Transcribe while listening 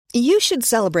You should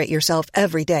celebrate yourself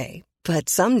every day, but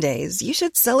some days you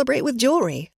should celebrate with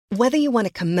jewelry. Whether you want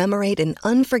to commemorate an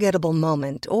unforgettable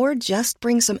moment or just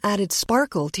bring some added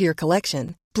sparkle to your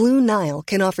collection, Blue Nile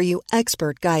can offer you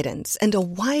expert guidance and a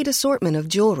wide assortment of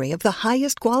jewelry of the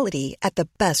highest quality at the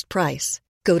best price.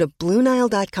 Go to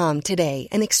BlueNile.com today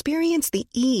and experience the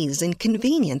ease and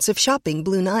convenience of shopping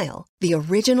Blue Nile, the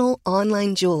original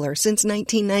online jeweler since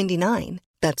 1999.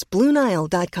 That's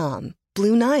BlueNile.com.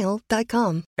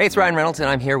 BlueNile.com. Hey, it's Ryan Reynolds, and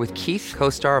I'm here with Keith,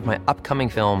 co-star of my upcoming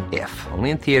film, If, only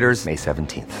in theaters May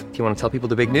 17th. Do you want to tell people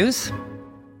the big news?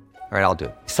 All right, I'll do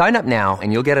it. Sign up now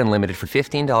and you'll get unlimited for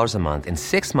 $15 a month and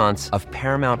 6 months of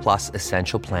Paramount Plus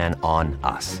Essential Plan on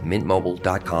us.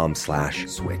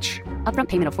 MintMobile.com/switch. Upfront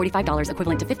payment of $45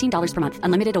 equivalent to $15 per month.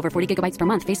 Unlimited over 40 gigabytes per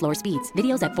month. Face lower speeds.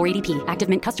 Videos at 480p. Active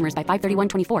Mint customers by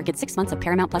 531.24 get 6 months of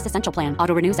Paramount Plus Essential Plan.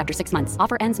 Auto renews after 6 months.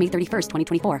 Offer ends May 31st,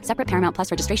 2024. Separate Paramount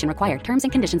Plus registration required. Terms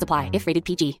and conditions apply if rated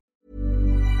PG.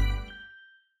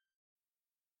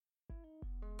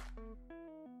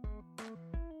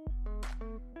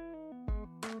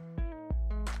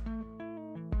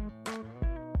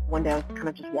 One day I was kind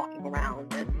of just walking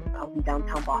around, and I was in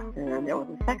downtown Boston, and there was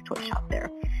a sex toy shop there.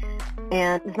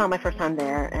 And it's not my first time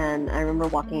there, and I remember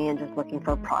walking in just looking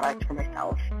for a product for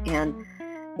myself. And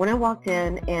when I walked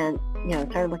in and,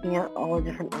 started looking at all the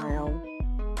different aisles,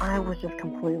 I was just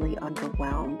completely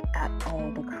underwhelmed at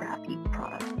all the crappy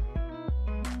products.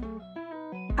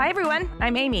 Hi everyone,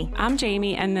 I'm Amy. I'm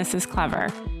Jamie, and this is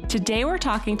Clever. Today we're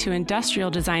talking to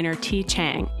industrial designer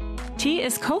Chang. T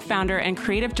is co-founder and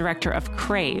creative director of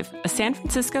Crave, a San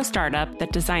Francisco startup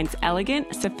that designs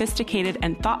elegant, sophisticated,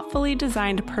 and thoughtfully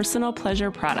designed personal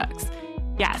pleasure products.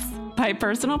 Yes, by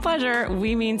personal pleasure,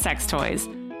 we mean sex toys.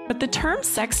 But the term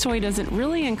sex toy doesn't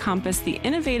really encompass the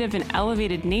innovative and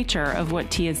elevated nature of what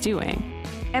T is doing.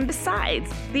 And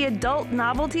besides, the adult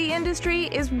novelty industry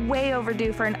is way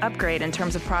overdue for an upgrade in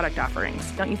terms of product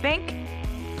offerings, don't you think?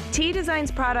 T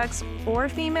designs products for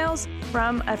females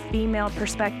from a female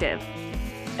perspective.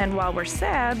 And while we're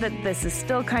sad that this is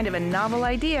still kind of a novel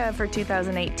idea for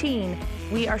 2018,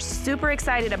 we are super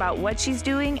excited about what she's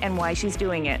doing and why she's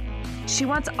doing it. She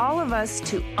wants all of us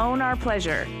to own our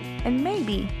pleasure, and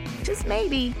maybe, just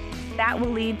maybe, that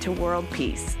will lead to world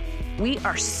peace. We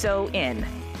are so in.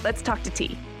 Let's talk to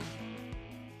T.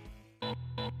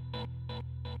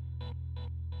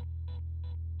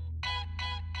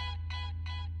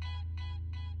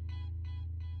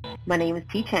 My name is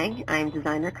T. Chang. I'm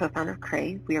designer, co-founder of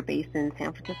Crave. We are based in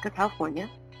San Francisco, California.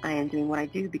 I am doing what I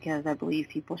do because I believe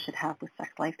people should have the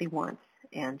sex life they want,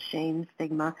 and shame,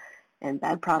 stigma, and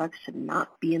bad products should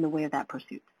not be in the way of that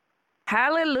pursuit.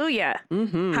 Hallelujah.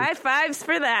 Mm-hmm. High fives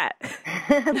for that.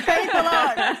 Praise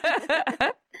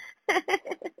the Lord.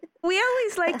 We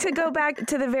always like to go back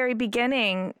to the very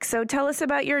beginning. So tell us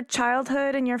about your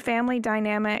childhood and your family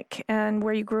dynamic and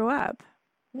where you grew up.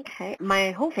 Okay.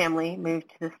 My whole family moved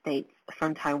to the States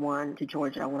from Taiwan to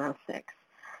Georgia when I was 6.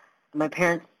 My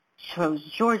parents chose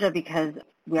Georgia because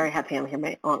we already had family here.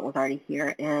 My aunt was already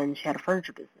here, and she had a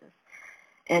furniture business.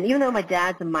 And even though my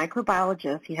dad's a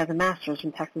microbiologist, he has a master's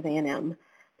from Texas A&M,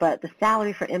 but the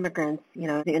salary for immigrants, in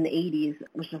the 80s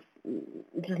was just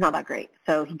not that great.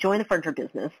 So he joined the furniture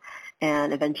business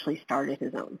and eventually started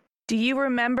his own. Do you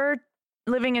remember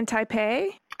living in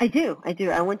Taipei? I do.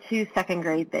 I went to second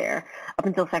grade there, up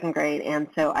until second grade, and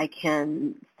so I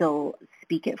can still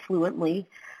speak it fluently,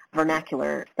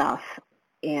 vernacular stuff,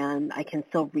 and I can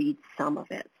still read some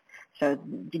of it. So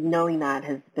knowing that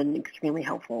has been extremely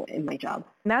helpful in my job.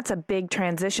 That's a big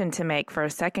transition to make for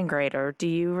a second grader. Do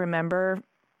you remember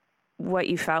what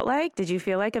you felt like? Did you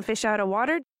feel like a fish out of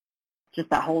water?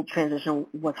 Just that whole transition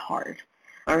was hard.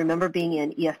 I remember being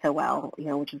in ESOL,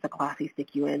 which is the class they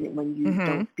stick you in when you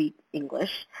don't speak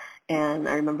English. And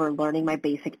I remember learning my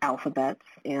basic alphabets.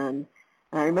 And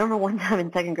I remember one time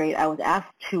in second grade, I was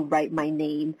asked to write my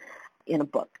name in a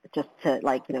book, just to,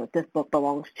 this book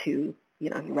belongs to,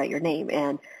 you write your name.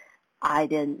 And I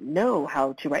didn't know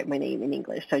how to write my name in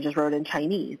English, so I just wrote in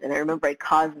Chinese. And I remember it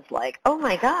caused this oh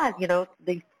my God,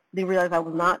 they realized I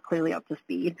was not clearly up to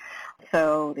speed.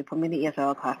 So they put me in the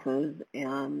ESL classes,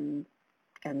 and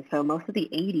so most of the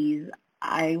 80s,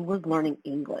 I was learning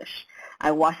English.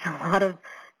 I watched a lot of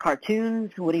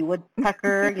cartoons, Woody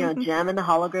Woodpecker, Jem and the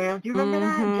Holograms. Do you remember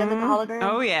that? Jem and the Holograms?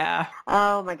 Oh, yeah.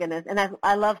 Oh, my goodness. And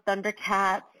I love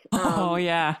Thundercats. Oh,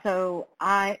 yeah. So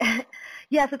I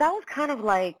Yeah, so that was kind of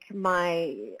like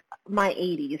my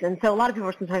 80s. And so a lot of people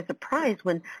were sometimes surprised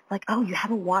when, like, oh, you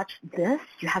haven't watched this?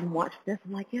 You haven't watched this?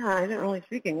 I'm like, yeah, I didn't really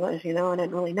speak English, I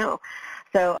didn't really know.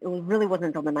 So it really wasn't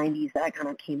until the 90s that I kind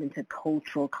of came into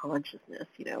cultural consciousness,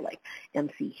 like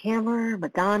MC Hammer,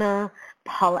 Madonna,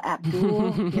 Paula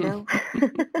Abdul,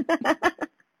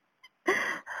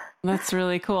 That's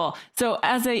really cool. So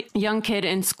as a young kid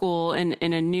in school in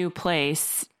a new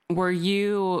place, were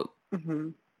you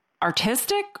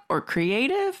artistic or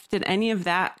creative? Did any of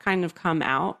that kind of come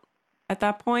out at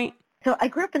that point? So I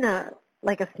grew up in a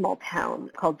small town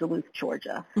called Duluth,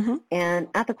 Georgia. And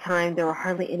at the time, there were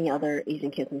hardly any other Asian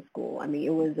kids in school. I mean,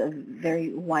 it was a very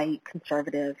white,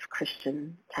 conservative,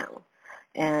 Christian town.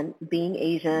 And being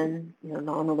Asian,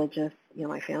 non-religious,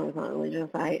 my family was not religious,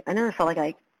 I never felt like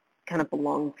I kind of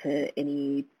belonged to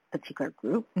any particular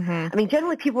group. I mean,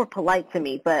 generally people were polite to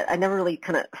me, but I never really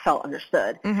kind of felt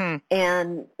understood.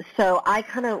 And so I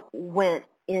kind of went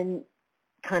in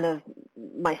kind of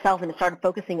myself and started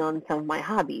focusing on some of my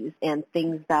hobbies and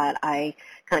things that I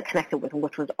kind of connected with,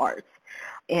 which was arts.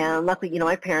 And luckily,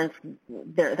 my parents,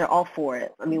 they're all for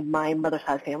it. I mean, my mother's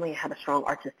side family had a strong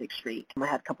artistic streak. I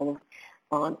had a couple of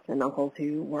aunts and uncles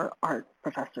who were art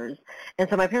professors. And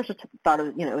so my parents just thought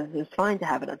it was fine to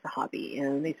have it as a hobby,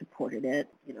 and they supported it,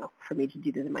 for me to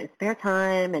do this in my spare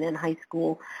time and in high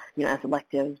school, as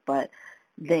electives, but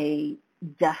they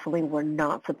definitely were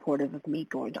not supportive of me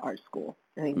going to art school.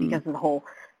 I mean, because of the whole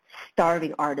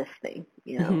starving artist thing,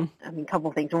 I mean, a couple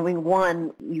of things.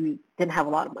 One, we didn't have a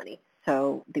lot of money,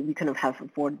 so we couldn't have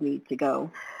afforded me to go.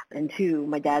 And two,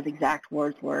 my dad's exact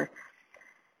words were,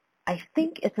 I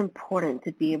think it's important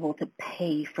to be able to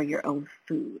pay for your own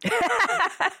food.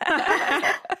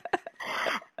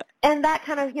 And that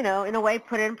kind of, in a way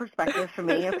put it in perspective for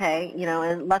me, okay,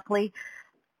 and luckily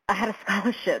I had a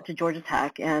scholarship to Georgia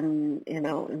Tech, and,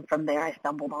 and from there I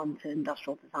stumbled onto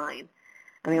industrial design.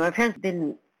 I mean, my parents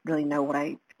didn't really know what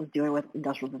I was doing with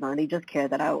industrial design. They just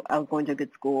cared that I was going to a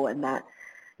good school and that,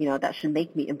 that should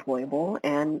make me employable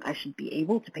and I should be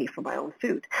able to pay for my own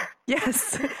food.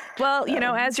 Yes. Well,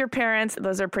 as your parents,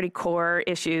 those are pretty core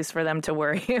issues for them to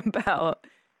worry about.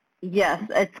 Yes,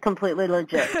 it's completely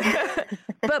legit.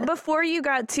 But before you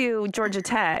got to Georgia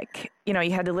Tech, you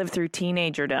had to live through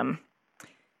teenagerdom.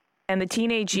 And the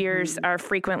teenage years are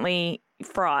frequently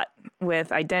fraught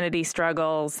with identity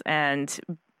struggles and,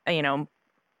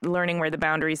 learning where the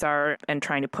boundaries are and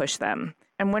trying to push them.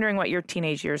 I'm wondering what your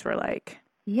teenage years were like.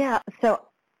 Yeah, so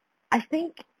I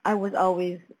think I was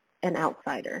always an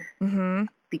outsider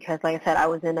because, like I said, I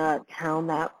was in a town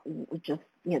that just,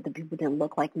 the people didn't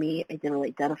look like me. I didn't really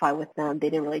identify with them. They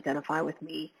didn't really identify with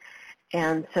me.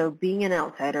 And so being an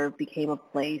outsider became a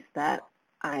place that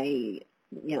I,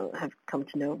 have come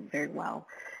to know very well.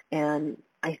 And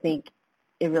I think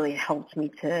it really helped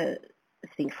me to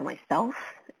think for myself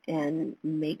and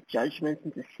make judgments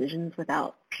and decisions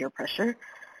without peer pressure.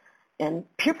 And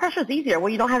peer pressure is easier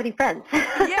when you don't have any friends.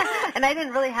 Yeah. And I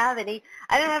didn't have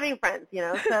any friends,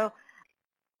 so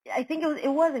I think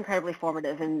it was incredibly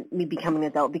formative in me becoming an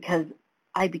adult because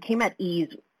I became at ease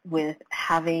with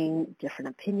having different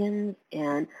opinions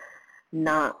and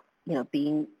not,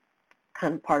 being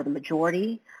kind of part of the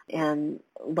majority and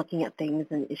looking at things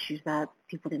and issues that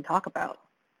people didn't talk about.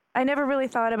 I never really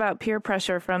thought about peer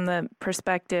pressure from the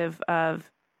perspective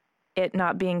of it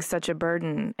not being such a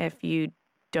burden if you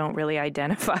don't really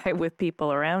identify with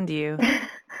people around you.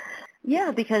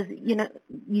 Yeah, because,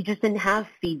 you just didn't have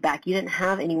feedback. You didn't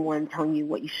have anyone telling you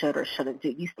what you should or shouldn't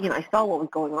do. I saw what was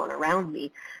going on around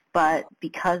me, but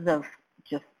because of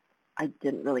just I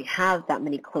didn't really have that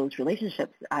many close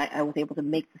relationships, I was able to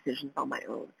make decisions on my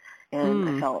own, and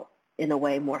I felt, in a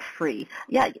way, more free.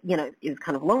 Yeah, it was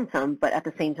kind of lonesome, but at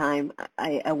the same time,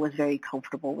 I was very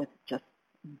comfortable with just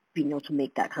being able to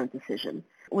make that kind of decision.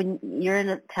 When you're in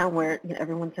a town where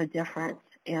everyone's so different,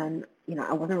 and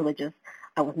I wasn't religious,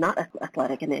 I was not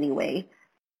athletic in any way.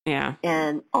 Yeah.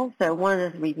 And also, one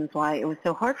of the reasons why it was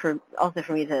so hard for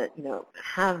me to,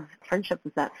 have friendships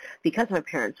was that because my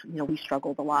parents, we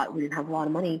struggled a lot. We didn't have a lot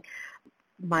of money.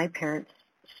 My parents'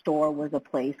 store was a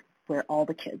place where all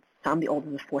the kids, so I'm the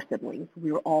oldest of 4 siblings,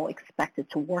 we were all expected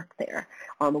to work there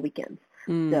on the weekends.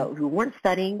 So if we weren't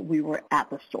studying, we were at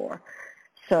the store.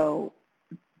 So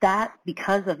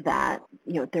because of that,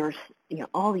 there's,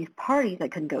 all these parties I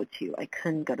couldn't go to. I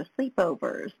couldn't go to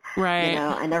sleepovers. Right.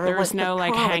 I never there was went no to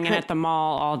like prom. hanging at the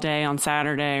mall all day on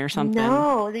Saturday or something.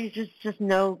 No, there's just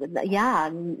no,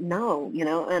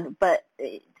 but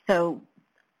so,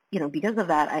 because of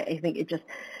that, I think it just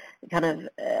kind of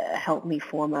helped me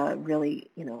form a really,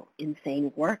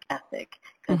 insane work ethic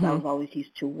because I was always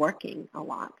used to working a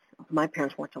lot. my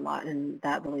parents worked a lot, and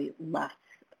that really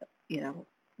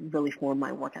really formed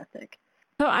my work ethic.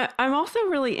 So I'm also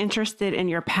really interested in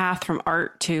your path from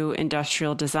art to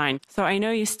industrial design. So I know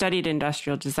you studied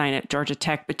industrial design at Georgia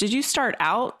Tech, but did you start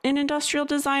out in industrial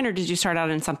design or did you start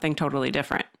out in something totally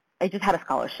different? I just had a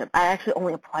scholarship. I actually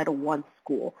only applied to one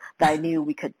school that I knew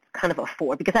we could kind of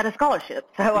afford because I had a scholarship.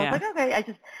 So I was like,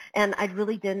 okay, and I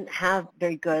really didn't have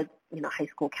very good, high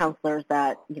school counselors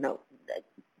that,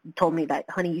 told me that,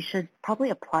 honey, you should probably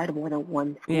apply to more than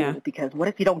one school because what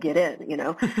if you don't get in,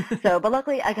 So, but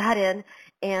luckily I got in,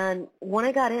 and when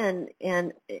I got in,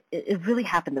 and it really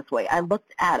happened this way. I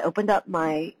opened up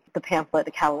the pamphlet,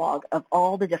 the catalog of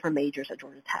all the different majors at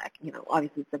Georgia Tech.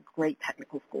 Obviously it's a great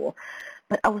technical school,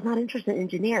 but I was not interested in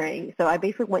engineering. So I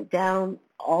basically went down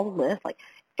all the list, like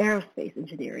aerospace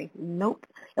engineering, nope.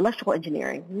 Electrical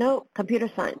engineering, nope. Computer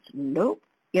science, nope.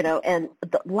 And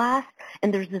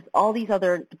there's all these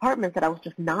other departments that I was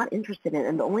just not interested in,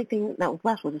 and the only thing that was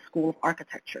left was a school of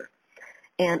architecture.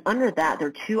 And under that, there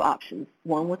are two options.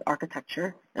 One was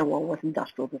architecture, and one was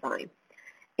industrial design.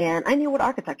 And I knew what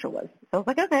architecture was. So I was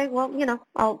like, okay, well,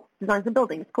 I'll design some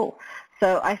buildings. Cool.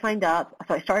 So I signed up.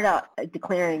 So I started out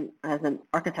declaring as an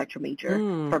architecture major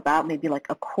for about maybe like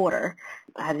a quarter.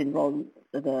 I had enrolled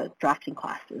in the drafting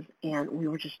classes, and we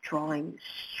were just drawing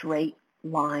straight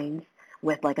lines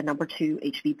with like a number 2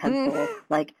 HB pencil,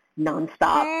 like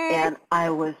nonstop. And I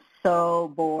was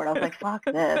so bored. I was like, fuck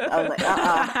this. I was like,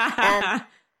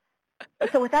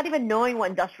 And so without even knowing what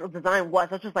industrial design was,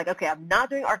 I was just like, okay, I'm not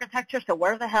doing architecture, so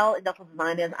where the hell industrial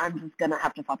design is, I'm just going to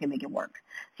have to fucking make it work.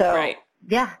 So,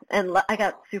 yeah, and I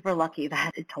got super lucky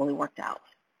that it totally worked out.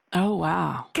 Oh,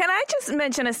 wow. Can I just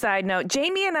mention a side note?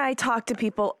 Jamie and I talk to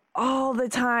people all the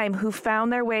time who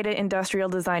found their way to industrial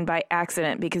design by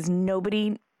accident because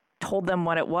nobody told them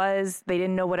what it was. They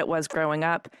didn't know what it was growing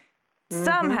up.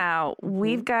 Somehow,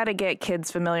 we've got to get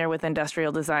kids familiar with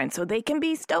industrial design so they can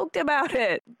be stoked about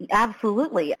it.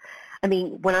 Absolutely. I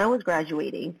mean, when I was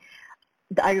graduating,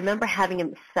 I remember having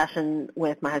a session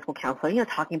with my high school counselor,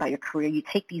 talking about your career. You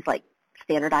take these, like,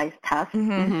 standardized tests,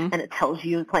 and it tells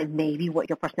you, like, maybe what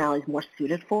your personality is more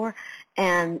suited for.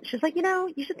 And she's like,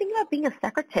 you should think about being a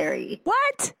secretary.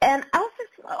 What? And I was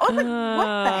like, what the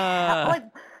hell? Like,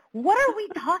 what are we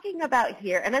talking about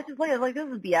here? And I just like, this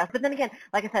is BS. But then again,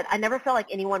 like I said, I never felt like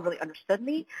anyone really understood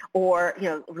me or,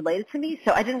 related to me.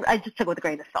 So I just took it with a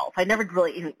grain of salt. I never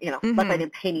really, like I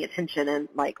didn't pay any attention and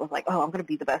was like, oh, I'm going to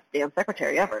be the best damn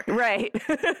secretary ever. Right.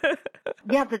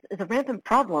 Yeah, there's a rampant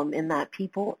problem in that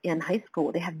people in high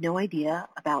school, they have no idea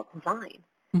about design.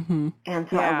 And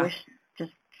so I wish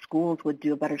just schools would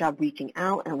do a better job reaching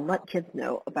out and let kids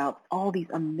know about all these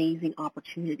amazing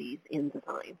opportunities in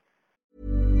design.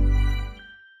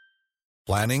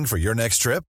 Planning for your next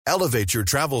trip? Elevate your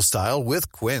travel style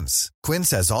with Quince. Quince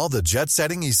has all the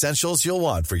jet-setting essentials you'll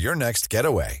want for your next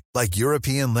getaway, like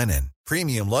European linen,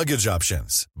 premium luggage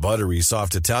options, buttery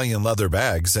soft Italian leather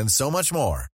bags, and so much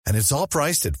more. And it's all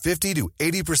priced at 50 to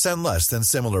 80% less than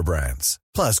similar brands.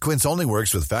 Plus, Quince only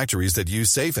works with factories that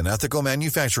use safe and ethical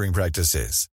manufacturing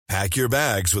practices. Pack your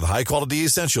bags with high-quality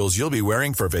essentials you'll be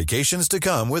wearing for vacations to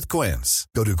come with Quince.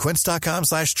 Go to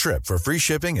quince.com/trip for free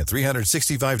shipping and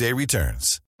 365-day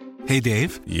returns. Hey,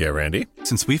 Dave. Yeah, Randy.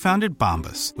 Since we founded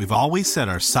Bombas, we've always said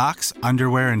our socks,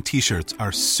 underwear, and T-shirts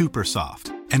are super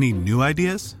soft. Any new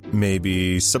ideas?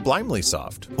 Maybe sublimely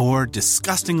soft. Or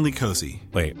disgustingly cozy.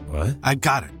 Wait, what? I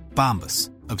got it. Bombas.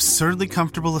 Absurdly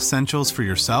comfortable essentials for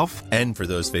yourself and for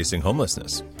those facing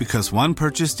homelessness. Because one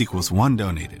purchased equals one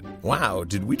donated. Wow,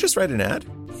 did we just write an ad?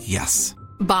 Yes.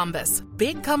 Bombas.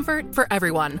 Big comfort for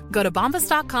everyone. Go to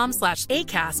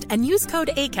bombas.com/ACAST and use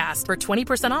code ACAST for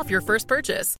 20% off your first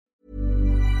purchase.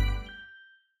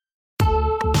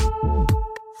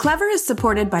 Clever is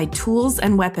supported by Tools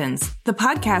and Weapons, the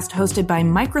podcast hosted by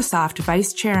Microsoft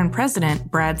Vice Chair and President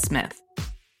Brad Smith.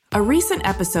 A recent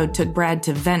episode took Brad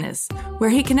to Venice, where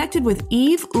he connected with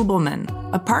Yves Ubelman,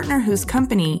 a partner whose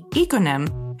company, Econem,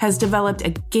 has developed a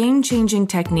game-changing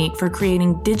technique for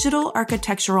creating digital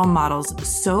architectural models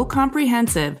so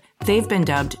comprehensive they've been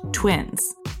dubbed twins.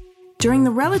 During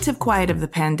the relative quiet of the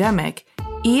pandemic,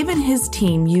 Yves and his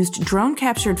team used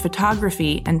drone-captured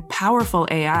photography and powerful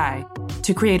AI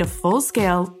to create a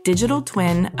full-scale digital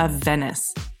twin of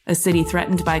Venice, a city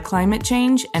threatened by climate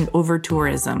change and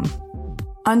over-tourism.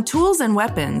 On Tools and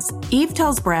Weapons, Yves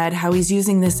tells Brad how he's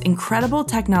using this incredible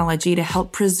technology to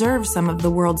help preserve some of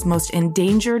the world's most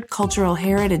endangered cultural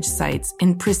heritage sites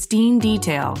in pristine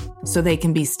detail so they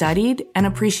can be studied and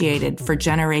appreciated for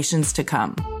generations to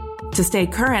come. To stay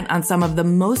current on some of the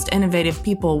most innovative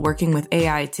people working with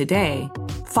AI today,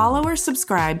 follow or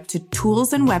subscribe to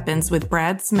Tools and Weapons with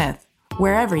Brad Smith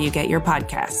wherever you get your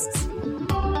podcasts.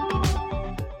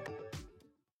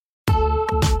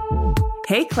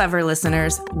 Hey, Clever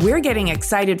listeners, we're getting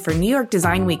excited for New York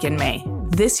Design Week in May.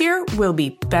 This year will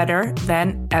be better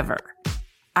than ever.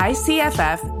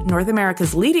 ICFF, North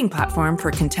America's leading platform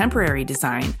for contemporary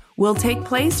design, will take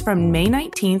place from May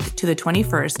 19th to the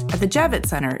 21st at the Javits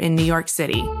Center in New York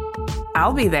City.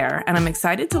 I'll be there, and I'm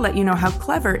excited to let you know how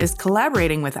Clever is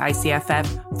collaborating with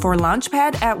ICFF for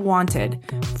Launchpad at Wanted,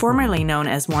 formerly known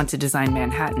as Wanted Design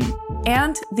Manhattan,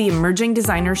 and the Emerging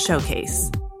Designers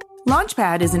Showcase.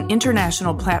 Launchpad is an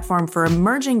international platform for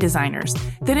emerging designers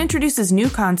that introduces new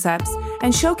concepts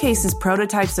and showcases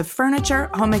prototypes of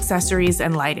furniture, home accessories,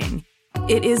 and lighting.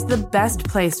 It is the best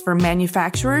place for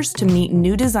manufacturers to meet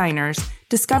new designers,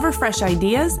 discover fresh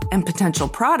ideas, and potential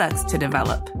products to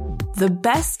develop. The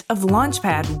best of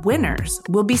Launchpad winners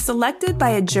will be selected by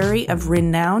a jury of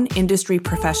renowned industry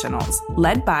professionals,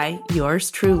 led by yours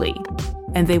truly.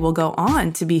 And they will go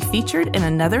on to be featured in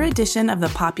another edition of the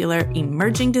popular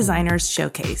Emerging Designers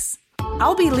Showcase.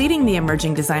 I'll be leading the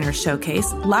Emerging Designers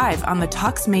Showcase live on the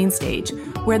Talks main stage,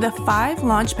 where the 5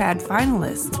 Launchpad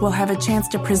finalists will have a chance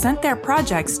to present their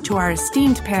projects to our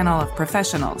esteemed panel of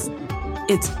professionals.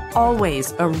 It's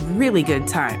always a really good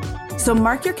time. So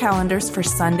mark your calendars for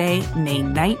Sunday, May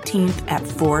 19th at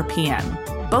 4 p.m.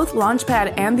 Both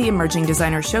Launchpad and the Emerging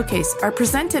Designer Showcase are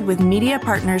presented with media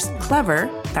partners Clever,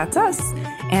 that's us,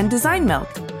 and Design Milk,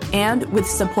 and with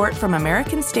support from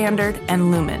American Standard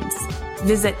and Lumens.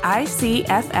 Visit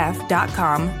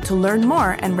icff.com to learn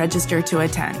more and register to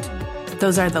attend.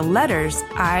 Those are the letters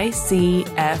icff.com.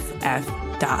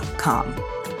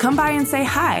 Come by and say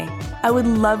hi. I would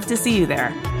love to see you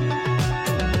there.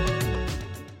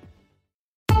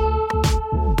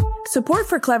 Support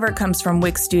for Clever comes from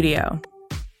Wix Studio.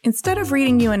 Instead of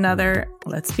reading you another,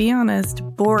 let's be honest,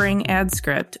 boring ad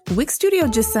script, Wix Studio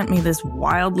just sent me this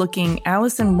wild-looking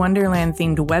Alice in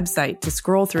Wonderland-themed website to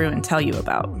scroll through and tell you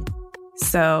about.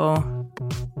 So,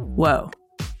 whoa.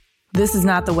 This is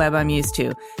not the web I'm used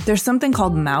to. There's something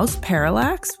called mouse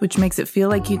parallax, which makes it feel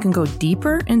like you can go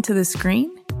deeper into the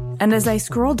screen. And as I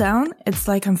scroll down, it's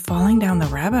like I'm falling down the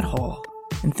rabbit hole.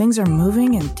 And things are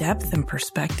moving in depth and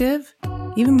perspective.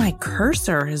 Even my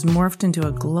cursor has morphed into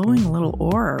a glowing little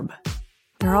orb.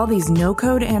 There are all these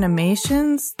no-code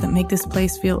animations that make this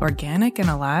place feel organic and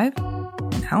alive.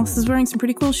 And Alice is wearing some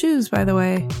pretty cool shoes, by the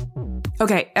way.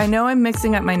 Okay, I know I'm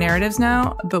mixing up my narratives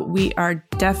now, but we are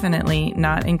definitely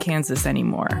not in Kansas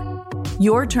anymore.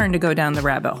 Your turn to go down the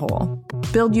rabbit hole.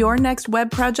 Build your next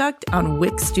web project on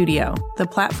Wix Studio, the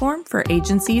platform for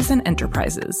agencies and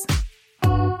enterprises.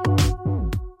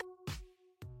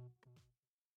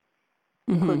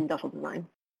 Including industrial design.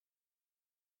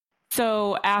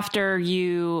 So after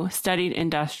you studied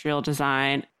industrial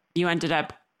design, you ended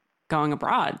up going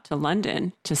abroad to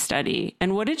London to study.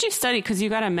 And what did you study? Because you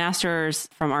got a master's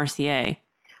from RCA.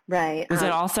 Right. Was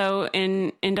it also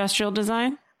in industrial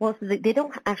design? Well, so they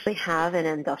don't actually have an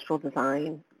industrial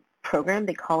design program.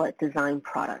 They call it design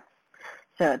products.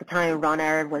 So at the time, Ron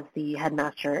Arad was the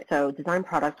headmaster. So design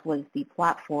products was the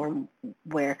platform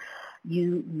where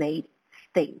you made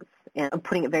things. And I'm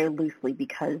putting it very loosely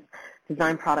because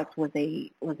design products was a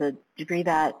degree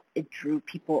that it drew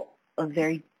people of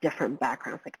very different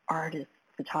backgrounds, like artists,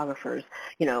 photographers,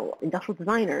 industrial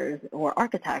designers or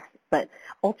architects. But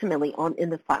ultimately,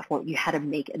 in this platform, you had to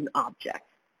make an object.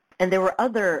 And there were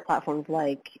other platforms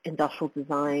like industrial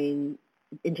design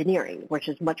engineering, which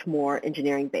is much more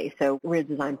engineering based. So we're a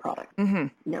design product. Mm-hmm.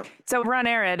 No. So Ron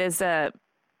Arad is a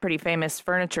pretty famous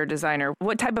furniture designer.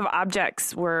 What type of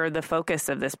objects were the focus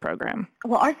of this program?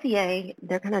 Well, RCA,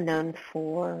 they're kind of known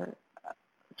for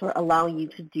sort of allowing you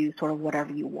to do sort of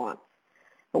whatever you want.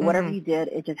 But whatever you did,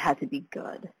 it just had to be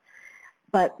good.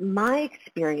 But my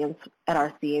experience at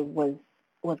RCA was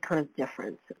kind of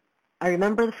different. I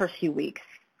remember the first few weeks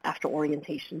after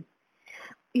orientation,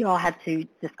 we all had to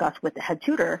discuss with the head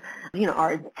tutor,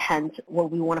 our intent, what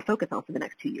we want to focus on for the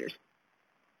next 2 years.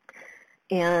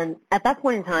 And at that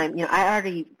point in time,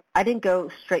 I didn't go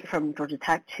straight from Georgia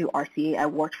Tech to RCA. I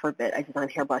worked for a bit. I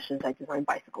designed hairbrushes. I designed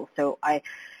bicycles. So I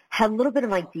had a little bit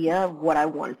of an idea of what I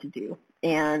wanted to do.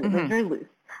 And it was very loose.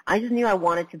 I just knew I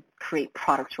wanted to create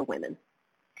products for women.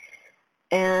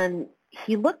 And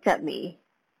he looked at me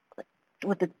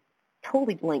with a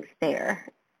totally blank stare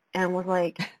and was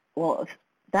like, well, if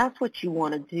that's what you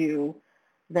want to do,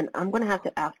 then I'm going to have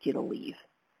to ask you to leave.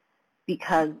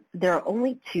 Because there are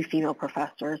only 2 female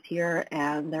professors here,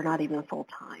 and they're not even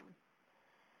full-time.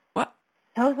 What?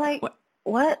 So I was like,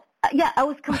 what? Yeah, I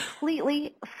was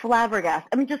completely flabbergasted.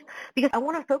 I mean, just because I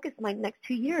want to focus my next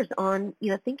 2 years on,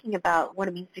 thinking about what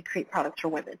it means to create products for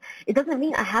women. It doesn't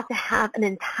mean I have to have an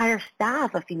entire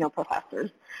staff of female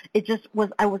professors. It just was,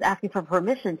 I was asking for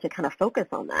permission to kind of focus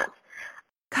on that.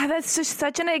 God, that's just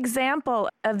such an example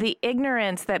of the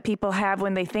ignorance that people have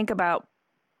when they think about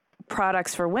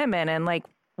products for women and like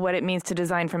what it means to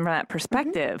design from that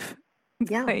perspective.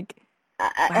 Mm-hmm. Yeah.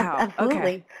 Wow. Absolutely.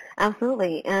 Okay.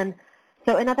 Absolutely. And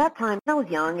at that time, I was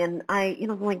young, and I,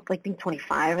 was being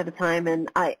 25 at the time, and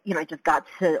I just got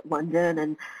to London,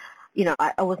 and,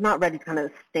 I was not ready to kind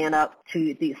of stand up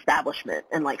to the establishment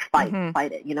and, fight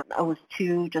it. I was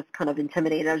too just kind of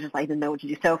intimidated. I was just, I didn't know what to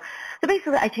do. So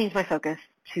basically, I changed my focus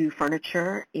to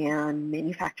furniture and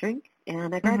manufacturing,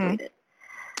 and I graduated.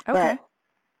 Okay.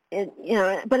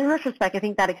 But in retrospect, I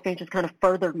think that experience just kind of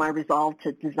furthered my resolve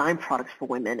to design products for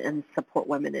women and support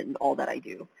women in all that I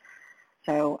do.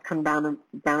 So kind of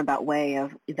roundabout way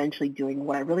of eventually doing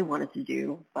what I really wanted to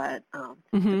do, but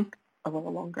took a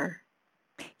little longer.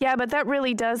 Yeah, but that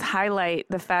really does highlight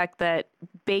the fact that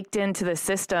baked into the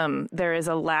system, there is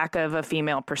a lack of a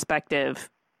female perspective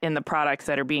in the products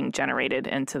that are being generated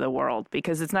into the world,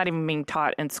 because it's not even being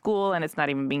taught in school and it's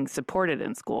not even being supported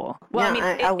in school. Well,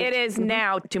 yeah, it is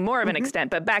now to more of an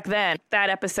extent, but back then, that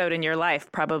episode in your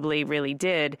life probably really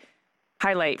did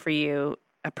highlight for you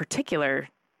a particular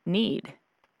need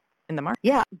in the market.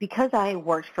 Yeah, because I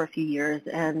worked for a few years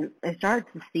and I started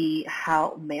to see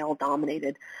how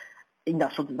male-dominated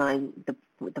industrial design, the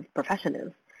profession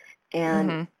is.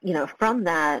 And, from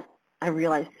that, I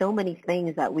realized so many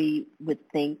things that we would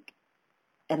think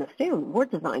and assume were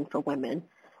designed for women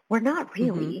were not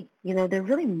really. They're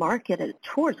really marketed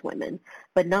towards women,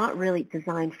 but not really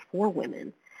designed for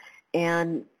women.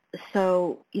 And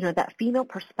so, that female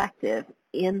perspective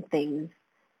in things,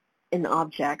 in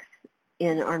objects,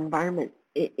 in our environment,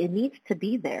 it needs to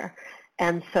be there.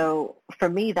 And so for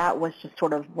me, that was just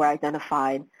sort of where I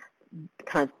identified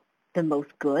kind of the most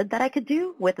good that I could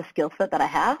do with the skill set that I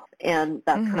have. And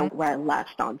that's kind of where I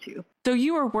latched onto. So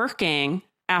you were working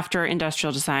after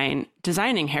industrial design,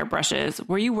 designing hairbrushes.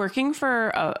 Were you working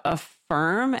for a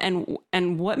firm?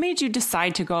 And what made you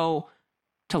decide to go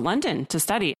to London to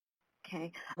study?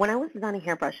 Okay. When I was designing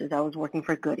hairbrushes, I was working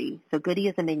for Goody. So Goody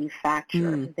is a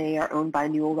manufacturer. They are owned by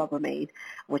Newell Rubbermaid,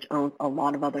 which owns a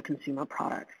lot of other consumer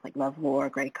products like Lovelore,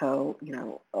 Graco,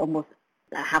 almost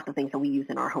half the things that we use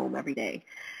in our home every day.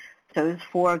 So it was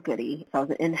for Goody. So I was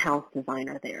an in-house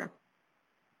designer there.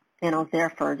 And I was there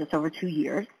for just over 2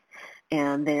 years.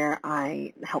 And there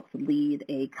I helped lead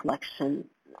a collection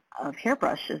of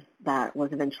hairbrushes that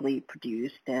was eventually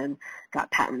produced and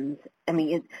got patents. I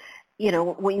mean,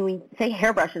 when we say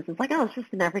hairbrushes, it's like, oh, it's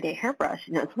just an everyday hairbrush.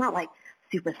 It's not like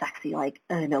super sexy like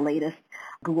the latest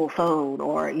Google phone,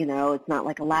 or, it's not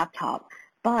like a laptop.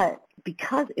 But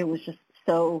because it was just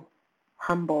so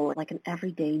humble, like an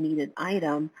everyday needed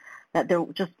item, that there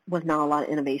just was not a lot of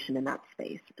innovation in that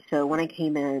space. So when I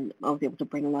came in, I was able to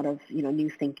bring a lot of, new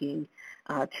thinking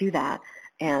to that,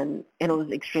 and it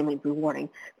was extremely rewarding.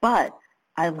 But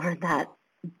I learned that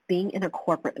being in a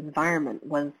corporate environment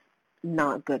was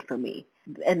not good for me.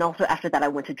 And also after that, I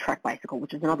went to Trek Bicycle,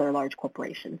 which is another large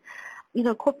corporation.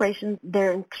 Corporations,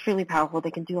 they're extremely powerful. They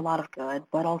can do a lot of good,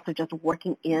 but also just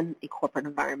working in a corporate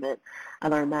environment, I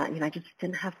learned that, I just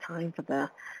didn't have time for the,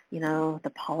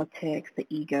 the politics, the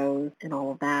egos, and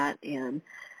all of that. And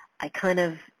I kind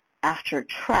of, after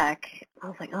Trek, I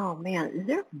was like, oh man, is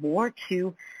there more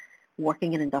to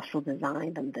working in industrial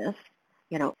design than this?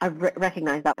 I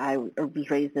recognize that I was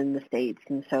raised in the States,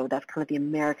 and so that's kind of the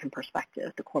American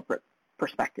perspective, the corporate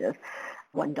perspective,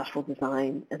 what industrial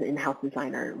design as an in-house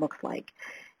designer looks like.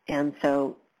 And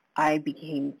so I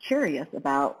became curious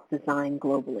about design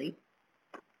globally.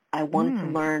 I wanted to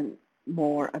learn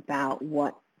more about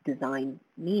what design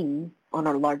means on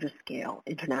a larger scale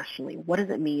internationally. What does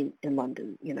it mean in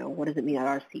London? What does it mean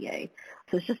at RCA?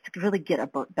 So it's just to really get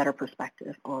a better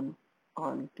perspective on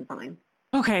design.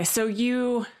 Okay, so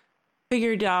you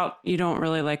figured out you don't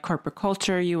really like corporate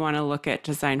culture. You want to look at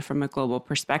design from a global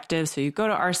perspective. So you go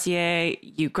to RCA,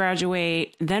 you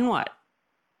graduate, then what?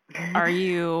 Are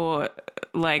you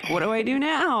like, what do I do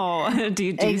now? Do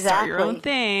you start your own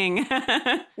thing?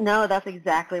 No, that's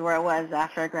exactly where I was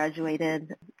after I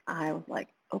graduated. I was like,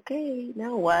 okay,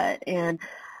 now what? And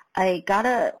I got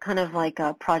a kind of like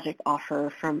a project offer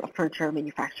from a furniture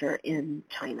manufacturer in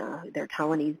China. They're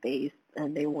Taiwanese-based,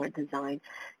 and they want to design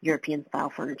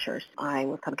European-style furniture. So I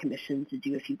was kind of commissioned to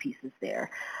do a few pieces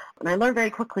there. And I learned very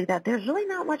quickly that there's really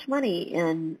not much money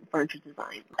in furniture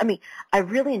design. I mean, I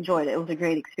really enjoyed it. It was a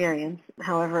great experience.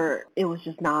 However, it was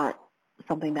just not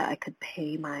something that I could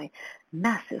pay my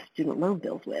massive student loan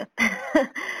bills with.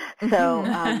 So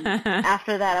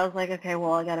after that, I was like, okay,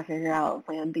 well, I got to figure out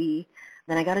plan B.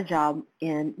 Then I got a job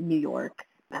in New York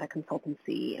at a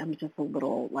consultancy. I'm just a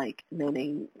little, like,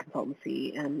 no-name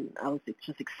consultancy, and I was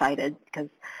just excited because,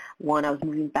 one, I was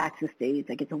moving back to the States.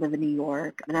 I get to live in New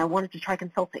York, and I wanted to try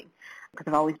consulting because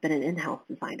I've always been an in-house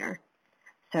designer.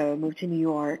 So I moved to New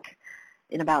York.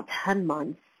 In about 10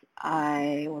 months,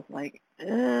 I was like,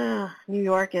 New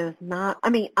York is not, I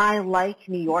mean, I like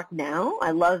New York now.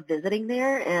 I love visiting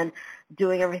there and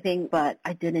doing everything, but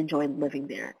I didn't enjoy living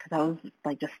there because I was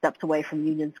like just steps away from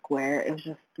Union Square. It was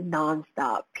just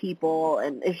nonstop people,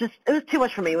 and it was too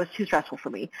much for me. It was too stressful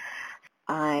for me.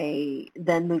 I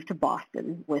then moved to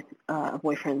Boston with a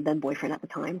boyfriend at the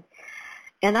time,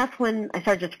 and that's when I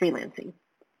started just freelancing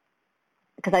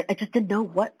because I just didn't know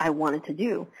what I wanted to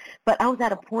do. But I was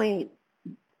at a point.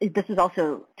 This is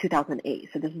also 2008,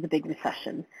 so this is a big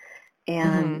recession.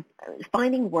 And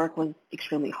finding work was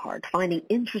extremely hard. Finding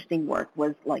interesting work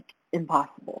was, like,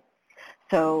 impossible.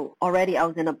 So already I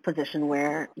was in a position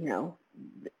where, there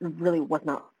really was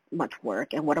not much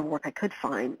work. And whatever work I could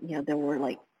find, they were,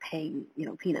 like, paying,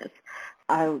 peanuts.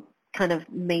 I kind of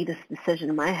made this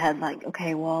decision in my head, like,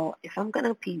 okay, well, if I'm going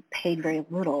to be paid very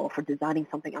little for designing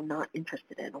something I'm not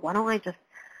interested in, why don't I just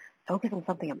focus on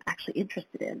something I'm actually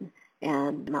interested in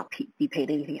and not be paid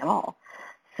anything at all?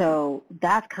 So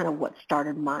that's kind of what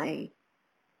started my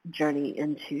journey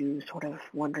into sort of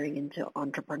wandering into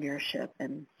entrepreneurship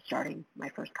and starting my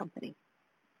first company.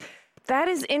 That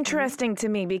is interesting to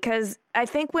me because I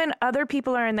think when other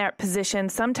people are in that position,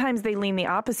 sometimes they lean the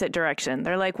opposite direction.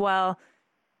 They're like, well,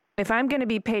 if I'm going to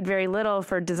be paid very little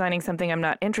for designing something I'm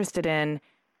not interested in,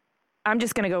 I'm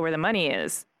just going to go where the money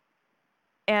is.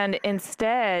 And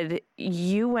instead,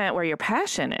 you went where your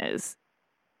passion is.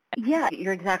 Yeah,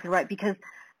 you're exactly right. Because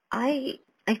I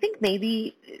think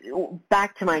maybe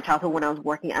back to my childhood when I was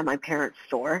working at my parents'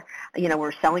 store,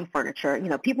 we're selling furniture.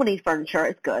 People need furniture.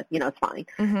 It's good. It's fine.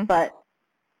 Mm-hmm. But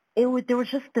there was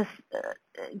just this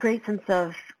great sense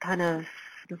of kind of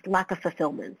this lack of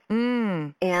fulfillment.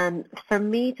 Mm. And for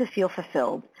me to feel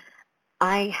fulfilled,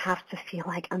 I have to feel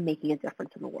like I'm making a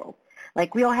difference in the world.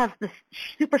 Like, we all have this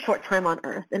super short time on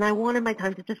Earth, and I wanted my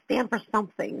time to just stand for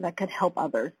something that could help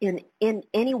others in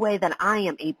any way that I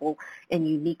am able and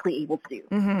uniquely able to do.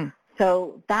 Mm-hmm.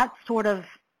 So that's sort of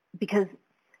because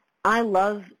I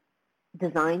love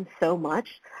design so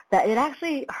much that it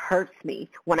actually hurts me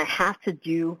when I have to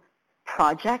do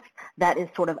projects that is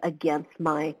sort of against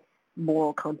my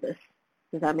moral compass.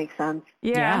 Does that make sense?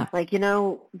 Yeah. Like, it's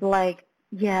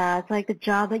like the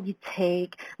job that you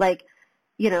take, like,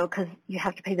 because you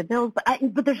have to pay the bills.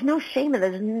 But there's no shame in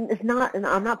it. It's not, and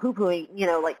I'm not poo-pooing,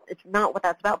 it's not what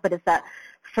that's about. But it's that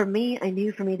for me, I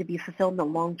knew for me to be fulfilled in the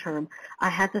long term, I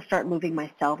had to start moving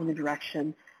myself in the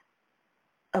direction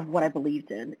of what I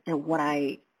believed in and what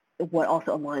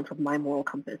also aligns with my moral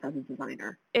compass as a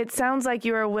designer. It sounds like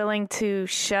you are willing to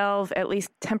shelve, at least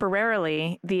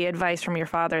temporarily, the advice from your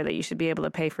father that you should be able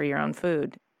to pay for your own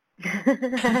food.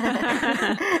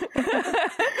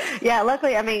 Yeah,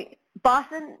 luckily, I mean,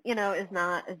 Boston, is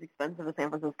not as expensive as San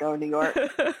Francisco or New York.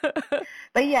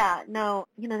 But yeah, no,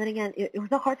 then again, it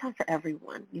was a hard time for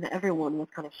everyone. Everyone was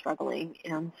kind of struggling.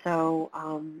 And so,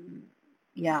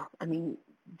 yeah, I mean,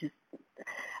 just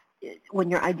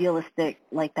when you're idealistic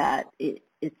like that,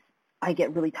 I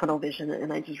get really tunnel vision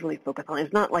and I just really focus on it.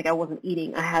 It's not like I wasn't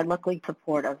eating. I had luckily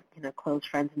support of, close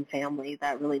friends and family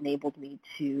that really enabled me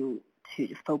to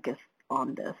focus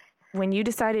on this. When you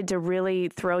decided to really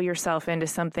throw yourself into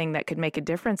something that could make a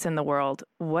difference in the world,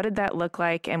 what did that look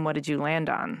like and what did you land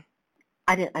on?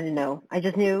 I didn't know. I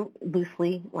just knew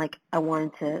loosely, like, I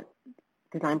wanted to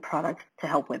design products to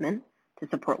help women, to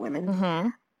support women. Mm-hmm.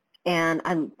 And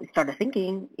I started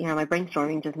thinking, my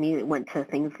brainstorming just immediately went to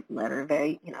things that are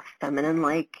very, feminine,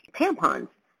 like tampons,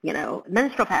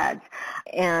 menstrual pads.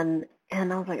 And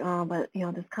I was like, oh, but,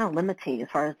 this is kind of limiting as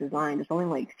far as design. There's only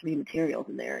like 3 materials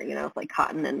in there, it's like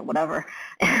cotton and whatever.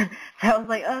 And so I was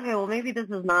like, okay, well, maybe this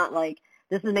is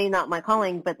maybe not my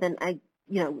calling. But then I,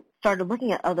 started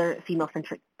looking at other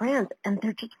female-centric brands, and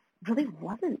there just really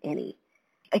wasn't any.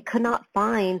 I could not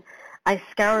find, I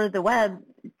scoured the web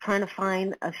trying to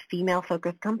find a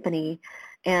female-focused company.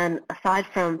 And aside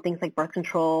from things like birth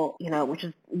control, which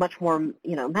is much more,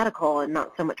 medical and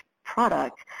not so much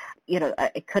product,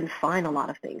 I couldn't find a lot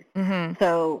of things. Mm-hmm.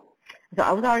 So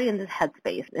I was already in this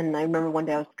headspace, and I remember one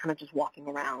day I was kind of just walking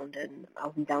around, and I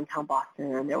was in downtown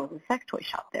Boston, and there was a sex toy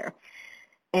shop there.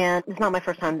 And it's not my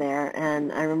first time there, and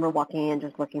I remember walking in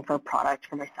just looking for a product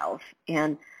for myself.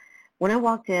 And when I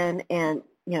walked in and,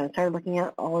 started looking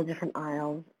at all the different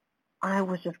aisles, I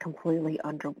was just completely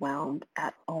underwhelmed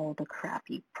at all the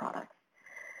crappy products.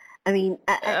 I mean,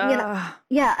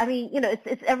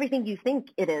 it's everything you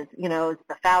think it is. It's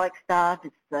the phallic stuff,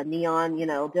 it's the neon,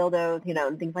 dildos,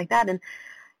 and things like that. And,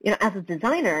 as a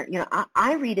designer,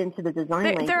 I read into the design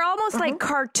language. They're almost like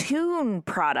cartoon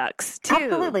products, too.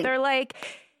 Absolutely. They're like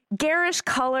garish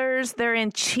colors. They're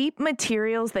in cheap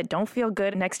materials that don't feel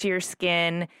good next to your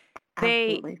skin.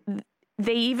 Absolutely.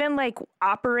 They even like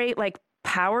operate like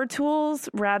power tools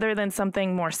rather than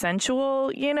something more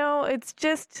sensual. It's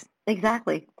just...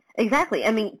 Exactly.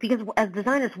 I mean, because as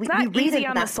designers, we read easy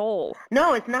on the soul.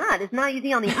 No, it's not. It's not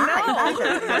easy on the eyes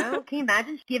either. Can you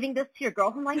imagine giving this to your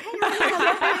girlfriend like, hey,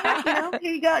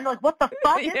 here you go, and like, what the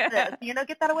fuck is this?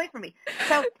 Get that away from me.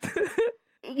 So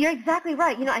you're exactly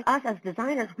right. Us as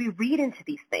designers, we read into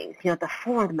these things. The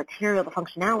form, the material, the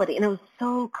functionality, and it was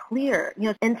so clear.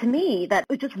 And to me, that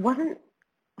it just wasn't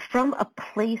from a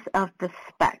place of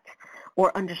respect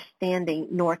or understanding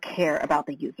nor care about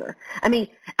the user. I mean,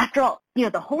 after all,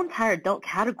 the whole entire adult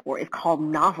category is called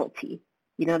novelty.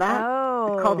 You know that?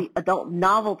 Oh. It's called the adult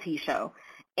novelty show.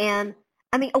 And,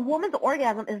 I mean, a woman's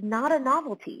orgasm is not a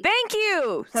novelty. Thank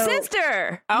you,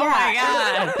 sister. Oh, my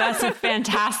God. That's a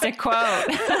fantastic quote.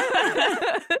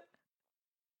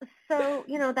 So,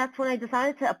 that's when I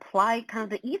decided to apply kind of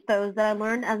the ethos that I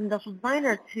learned as an industrial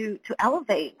designer to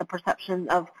elevate the perception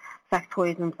of sex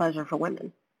toys and pleasure for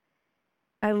women.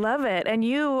 I love it. And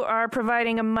you are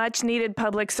providing a much needed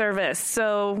public service.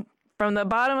 So from the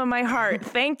bottom of my heart,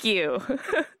 thank you.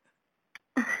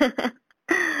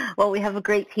 Well, we have a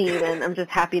great team, and I'm just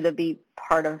happy to be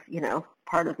part of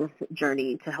this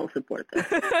journey to help support this.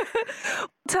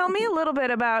 Tell me a little bit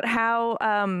about how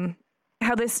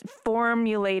this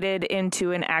formulated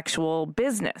into an actual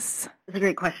business. It's a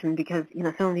great question because,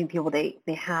 so many people, they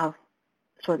have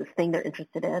sort of this thing they're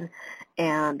interested in,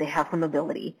 and they have some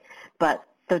ability, but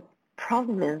the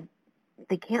problem is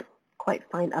they can't quite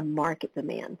find a market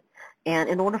demand. And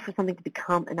in order for something to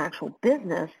become an actual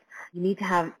business, you need to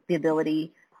have the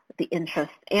ability, the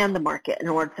interest, and the market in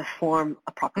order to form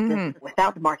a proper business.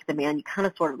 Without the market demand, you kind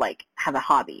of sort of like have a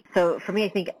hobby. So for me, I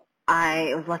think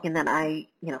I was lucky in that I,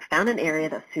 found an area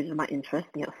that suited my interest.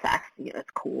 Sex, it's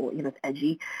cool, it's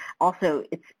edgy. Also,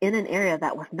 it's in an area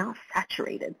that was not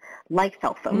saturated, like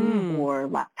cell phones or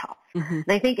laptops. And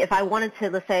I think if I wanted to,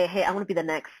 let's say, hey, I want to be the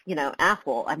next,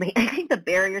 Apple, I mean, I think the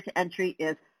barrier to entry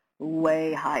is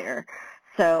way higher.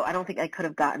 So I don't think I could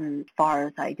have gotten as far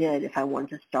as I did if I wanted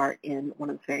to start in one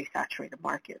of those very saturated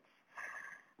markets.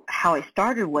 How I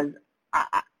started was,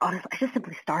 honestly, I just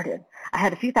simply started. I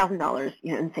had a few $1,000s,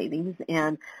 in savings,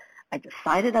 and I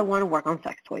decided I want to work on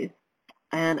sex toys.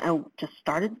 And I just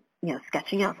started,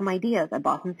 sketching out some ideas. I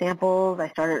bought some samples. I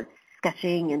started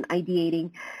sketching and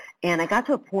ideating, and I got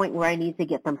to a point where I needed to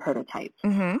get them prototypes.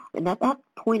 And at that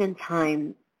point in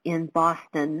time in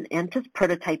Boston, and just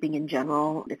prototyping in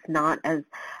general, it's not as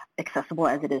accessible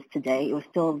as it is today. It was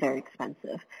still very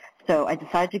expensive. So I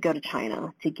decided to go to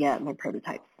China to get my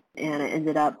prototypes.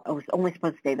 And I was only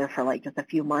supposed to stay there for like just a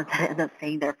few months. I ended up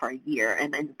staying there for a year,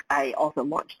 and then I also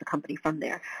launched the company from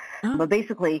there. But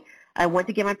basically, I went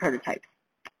to get my prototypes,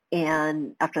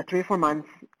 and after 3 or 4 months,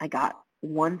 I got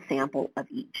one sample of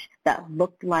each that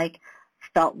looked like,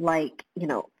 felt like,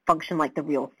 functioned like the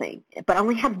real thing. But I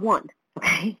only had one,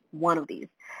 one of these.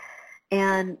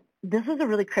 And this was a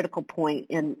really critical point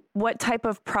in... What type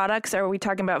of products? Are we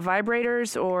talking about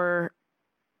vibrators or...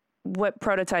 What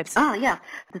prototypes? Oh, yeah.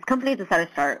 This company decided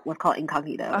to start what's called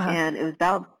Incognito, and it was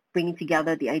about bringing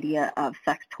together the idea of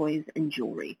sex toys and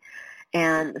jewelry.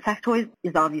 And sex toys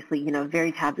is obviously,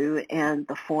 very taboo, and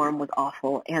the form was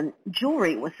awful. And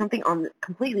jewelry was something on the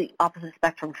completely opposite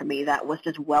spectrum for me that was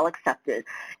just well accepted.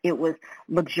 It was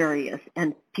luxurious,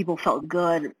 and people felt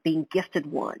good being gifted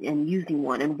one and using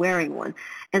one and wearing one.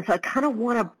 And so I kind of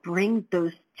want to bring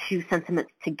those two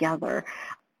sentiments together.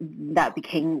 That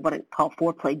became what I call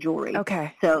foreplay jewelry.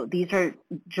 Okay. So these are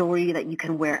jewelry that you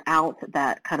can wear out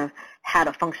that kind of had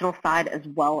a functional side as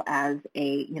well as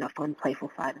a, fun, playful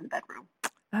side in the bedroom.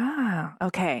 Ah,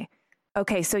 okay.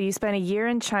 Okay, so you spent a year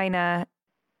in China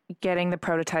getting the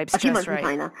prototypes just right. A few months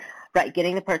in China. Right,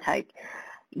 getting the prototype.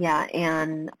 Yeah,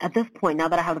 and at this point, now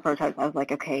that I have the prototypes, I was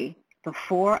like, okay,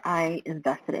 before I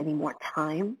invested any more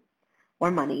time or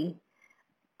money,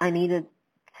 I needed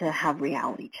to have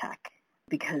reality check.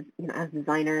 Because, as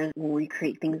designers, when we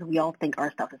create things, we all think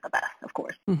our stuff is the best, of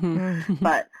course.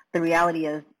 But the reality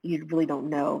is you really don't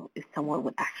know if someone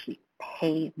would actually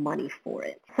pay money for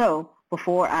it. So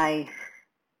before I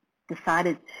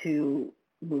decided to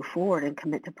move forward and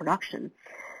commit to production,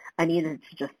 I needed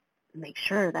to just make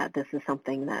sure that this is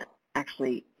something that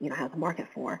actually, has a market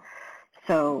for.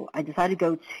 So I decided to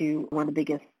go to one of the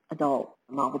biggest adult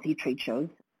novelty trade shows.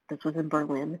 This was in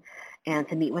Berlin, and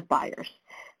to meet with buyers.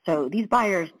 So these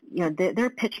buyers, they're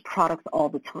pitched products all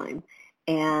the time,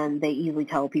 and they easily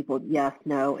tell people yes,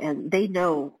 no, and they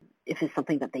know if it's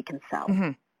something that they can sell.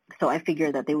 Mm-hmm. So I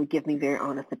figured that they would give me very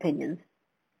honest opinions.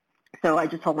 So I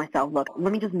just told myself, look,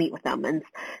 let me just meet with them and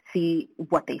see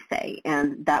what they say,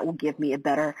 and that will give me a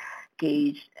better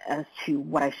gauge as to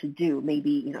what I should do.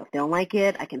 Maybe, if they don't like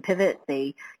it, I can pivot.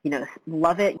 They,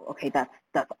 love it. Okay,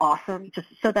 that's awesome, just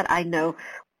so that I know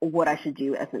what I should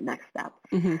do as the next step.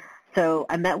 Mm-hmm. So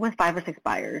I met with 5 or 6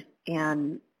 buyers,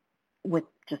 and with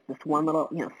just this one little,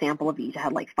 sample of each. I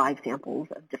had like 5 samples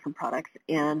of different products,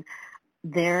 and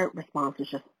their response was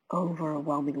just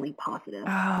overwhelmingly positive.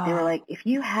 Oh. They were like, if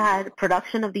you had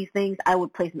production of these things, I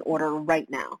would place an order right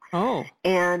now. Oh.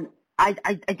 And I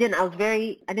didn't.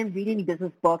 I didn't read any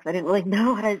business books. I didn't really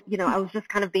know how to, I was just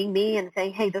kind of being me and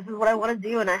saying, hey, this is what I want to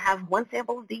do, and I have one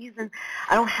sample of these, and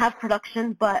I don't have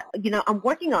production, but, I'm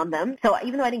working on them. So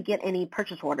even though I didn't get any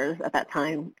purchase orders at that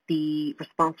time, the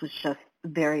response was just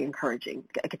very encouraging.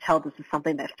 I could tell this is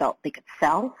something that I felt they could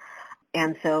sell,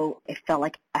 and so it felt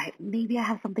like maybe I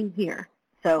have something here.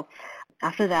 So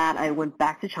after that, I went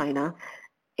back to China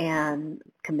and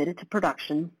committed to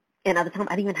production. And at the time,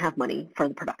 I didn't even have money for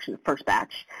the production, first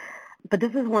batch. But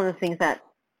this is one of the things that,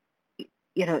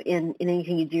 in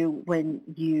anything you do, when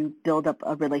you build up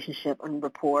a relationship and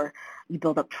rapport, you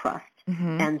build up trust.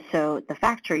 Mm-hmm. And so the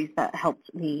factories that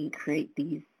helped me create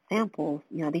these samples,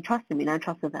 they trusted me and I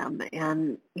trusted them.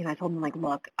 And, I told them, like,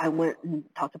 look, I went and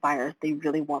talked to buyers. They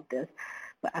really want this,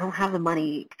 but I don't have the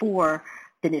money for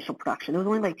the initial production. It was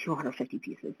only like 250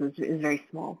 pieces. It was very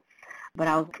small. But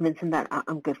I was convinced that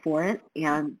I'm good for it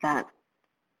and that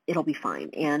it'll be fine.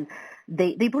 And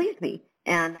they believed me.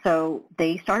 And so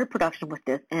they started production with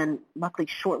this. And luckily,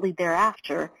 shortly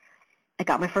thereafter, I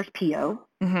got my first PO.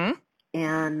 Mm-hmm.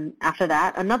 And after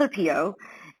that, another PO.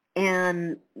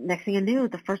 And next thing I knew,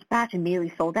 the first batch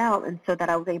immediately sold out. And so that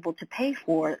I was able to pay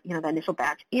for, the initial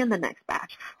batch and the next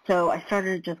batch. So I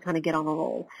started to just kind of get on a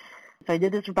roll. So I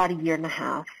did this for about 1.5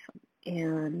 years.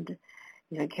 And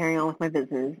carrying on with my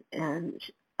business, and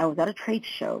I was at a trade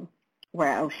show where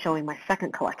I was showing my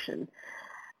second collection,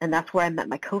 and that's where I met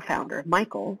my co-founder,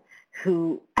 Michael,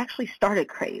 who actually started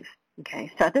Crave. Okay,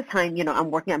 so at this time,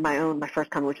 I'm working at my first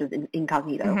company, which was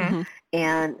incognito, mm-hmm.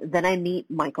 and then I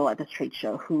meet Michael at this trade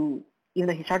show, who, even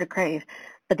though he started Crave,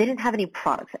 but they didn't have any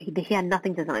products. He had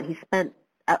nothing designed. He spent,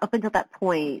 up until that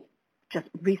point, just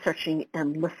researching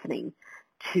and listening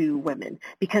to women,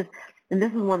 because and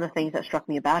this is one of the things that struck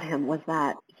me about him, was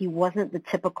that he wasn't the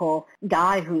typical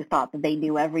guy who thought that they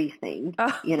knew everything,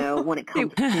 when it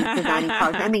comes to designing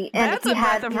products. I mean, and he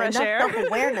had enough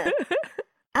self-awareness.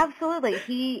 Absolutely.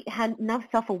 He had enough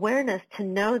self-awareness to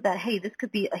know that, hey, this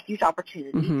could be a huge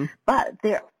opportunity, mm-hmm. but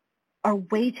there are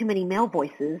way too many male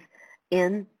voices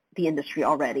in the industry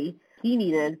already. He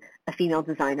needed a female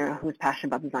designer who was passionate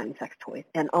about designing sex toys.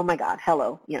 And oh my God,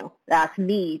 hello, that's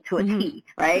me to a mm-hmm. T,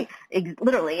 right?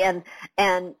 Literally.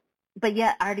 But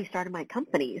yet I already started my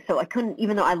company. So I couldn't,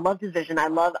 even though I loved his vision,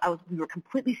 we were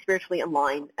completely spiritually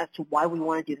aligned as to why we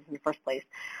wanted to do this in the first place.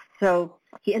 So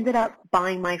he ended up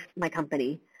buying my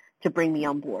company to bring me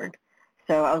on board.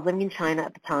 So I was living in China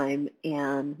at the time,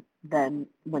 and then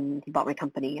when he bought my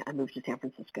company, I moved to San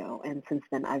Francisco. And since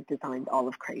then, I've designed all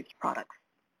of Crave's products.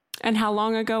 And how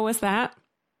long ago was that?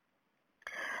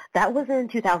 That was in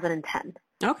 2010.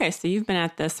 Okay, so you've been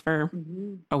at this for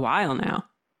mm-hmm. a while now.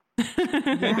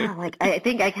 Yeah, I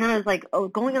think I kind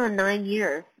of going on 9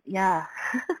 years. Yeah.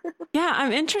 Yeah,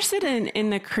 I'm interested in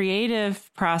the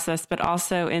creative process, but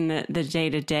also in the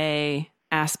day-to-day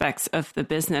aspects of the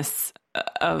business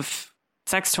of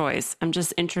sex toys. I'm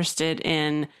just interested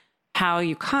in how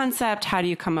you concept, how do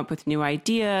you come up with new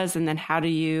ideas, and then how do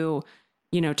you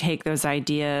take those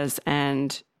ideas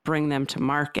and bring them to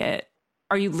market.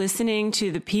 Are you listening to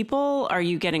the people? Are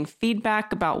you getting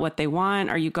feedback about what they want?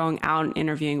 Are you going out and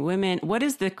interviewing women? What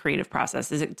is the creative process?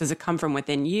 Does it come from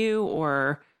within you,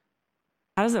 or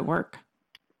how does it work?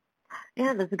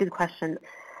 Yeah, that's a good question.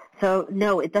 So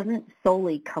no, it doesn't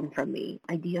solely come from me.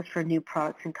 Ideas for new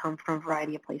products can come from a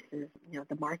variety of places.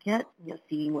 The market,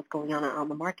 seeing what's going on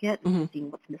the market, mm-hmm.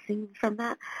 seeing what's missing from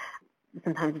that.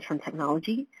 Sometimes it's from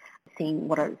technology, seeing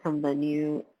what are some of the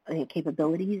new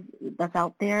capabilities that's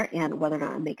out there and whether or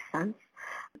not it makes sense.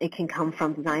 It can come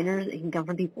from designers. It can come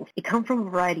from people. It comes from a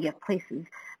variety of places.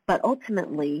 But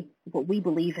ultimately, what we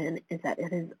believe in is that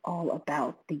it is all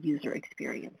about the user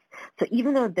experience. So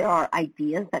even though there are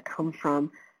ideas that come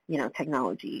from,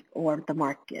 technology or the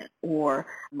market or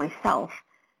myself,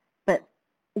 but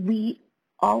we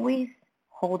always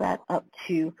hold that up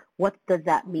to what does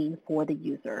that mean for the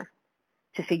user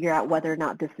to figure out whether or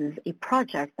not this is a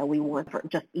project that we want for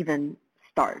just even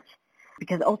start.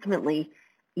 Because ultimately,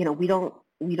 we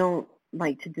don't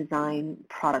like to design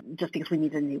product just because we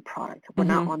need a new product. We're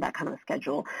not on that kind of a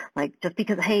schedule. Like just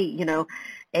because, hey,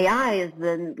 AI is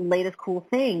the latest cool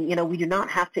thing, we do not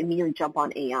have to immediately jump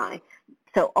on AI.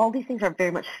 So all these things are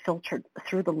very much filtered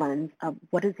through the lens of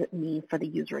what does it mean for the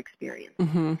user experience.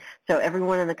 So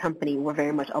everyone in the company, we're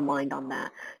very much aligned on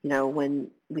that. When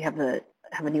we have a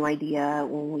new idea,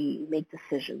 when we make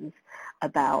decisions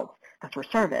about customer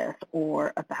service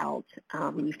or about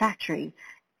manufacturing,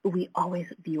 we always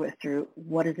view it through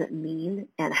what does it mean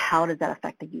and how does that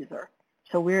affect the user.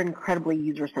 So we're an incredibly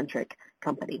user-centric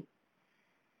company.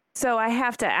 So I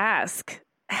have to ask,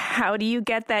 how do you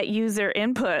get that user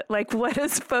input? Like, what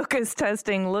does focus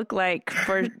testing look like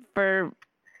for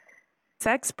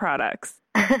sex products?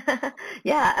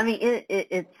 Yeah, I mean,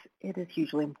 it is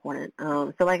hugely important.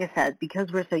 So like I said,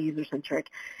 because we're so user-centric,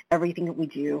 everything that we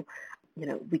do,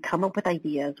 we come up with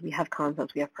ideas, we have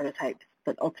concepts, we have prototypes,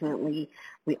 but ultimately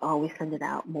we always send it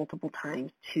out multiple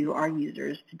times to our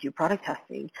users to do product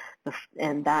testing,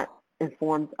 and that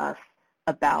informs us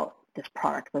about this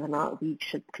product, whether or not we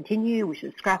should continue, we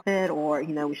should scrap it, or,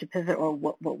 we should pivot, or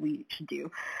what we should do.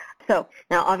 So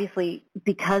now, obviously,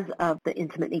 because of the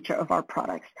intimate nature of our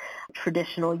products,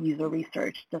 traditional user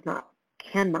research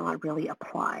cannot really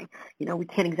apply. We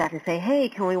can't exactly say, hey,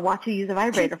 can we watch you use a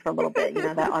vibrator for a little bit?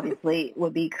 That obviously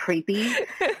would be creepy,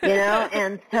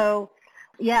 and so,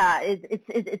 yeah,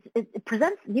 it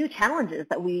presents new challenges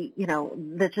that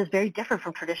that's just very different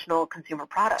from traditional consumer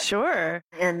products. Sure.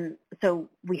 And so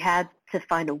we had to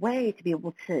find a way to be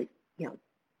able to,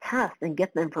 test and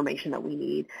get the information that we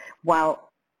need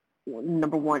while,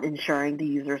 number one, ensuring the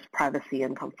user's privacy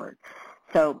and comfort.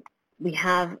 So we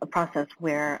have a process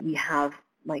where we have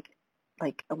like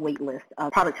a wait list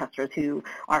of product testers who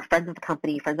are friends of the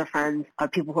company, friends of friends,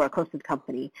 people who are close to the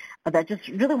company that just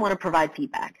really want to provide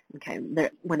feedback. Okay,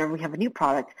 whenever we have a new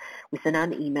product, we send out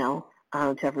an email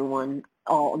to everyone,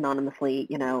 all anonymously,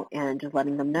 and just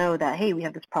letting them know that, hey, we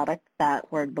have this product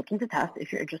that we're looking to test.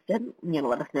 If you're interested,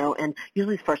 let us know. And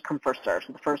usually it's first come, first serve.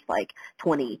 So the first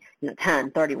 20,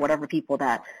 10, 30, whatever people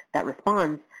that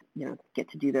responds,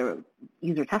 get to do their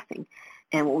user testing.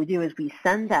 And what we do is we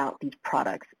send out these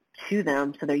products to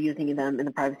them, so they're using them in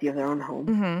the privacy of their own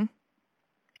home.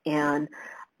 And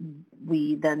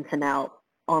we then send out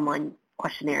online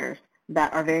questionnaires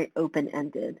that are very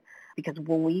open-ended, because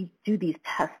when we do these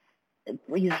tests,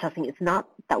 user testing, it's not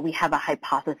that we have a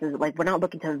hypothesis, like we're not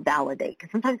looking to validate,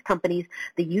 because sometimes companies,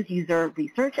 they use user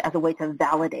research as a way to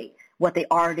validate what they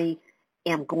already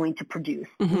am going to produce.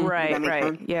 Right,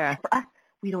 sense? Yeah. For us,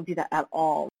 we don't do that at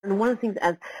all. And one of the things,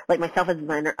 as myself as a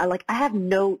designer, I have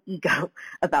no ego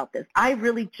about this. I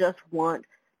really just want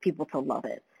people to love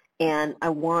it, and I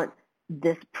want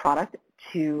this product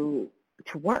to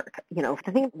work.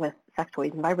 The thing with sex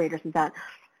toys and vibrators is that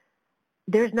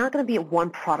there's not going to be one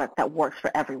product that works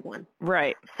for everyone.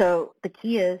 Right. So the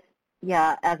key is,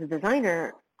 as a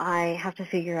designer, I have to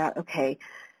figure out, okay,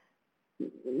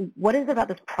 what is it about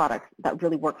this product that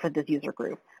really works for this user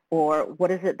group? Or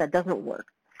what is it that doesn't work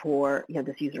for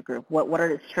this user group? What are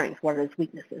its strengths? What are its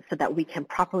weaknesses? So that we can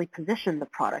properly position the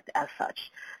product as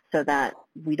such, so that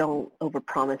we don't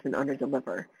overpromise and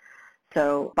underdeliver.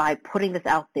 So by putting this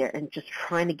out there and just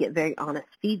trying to get very honest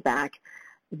feedback,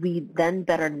 we then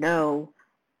better know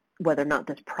whether or not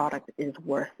this product is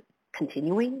worth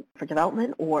continuing for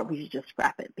development, or we should just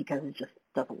scrap it because it just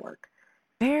doesn't work.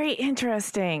 Very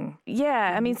interesting.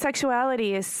 Yeah, I mean,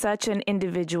 sexuality is such an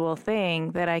individual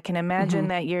thing that I can imagine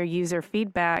that your user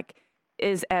feedback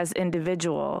is as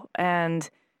individual. And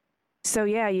so,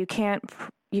 yeah, you can't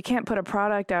put a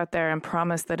product out there and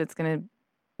promise that it's going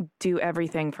to do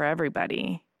everything for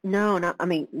everybody. No, not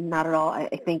at all. I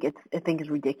think it's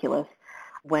ridiculous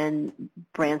when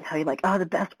brands tell you the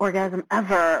best orgasm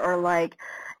ever, or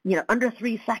under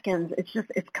 3 seconds.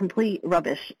 It's complete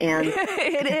rubbish. And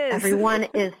it is. Everyone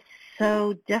is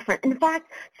so different. In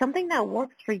fact, something that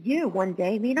works for you one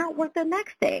day may not work the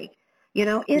next day. It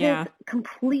is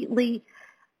completely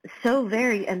so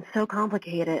varied and so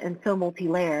complicated and so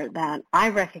multi-layered that I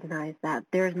recognize that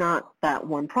there's not that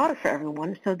one product for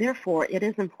everyone. So therefore, it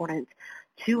is important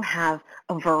to have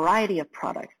a variety of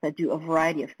products that do a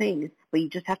variety of things, but you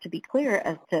just have to be clear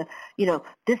as to,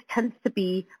 this tends to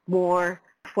be more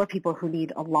for people who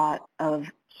need a lot of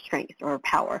strength or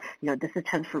power. This is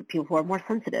tends for people who are more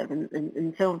sensitive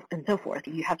and so forth.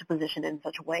 You have to position it in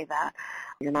such a way that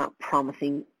you're not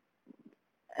promising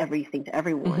everything to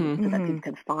everyone, so that people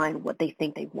can find what they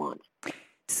think they want.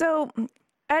 So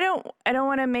I don't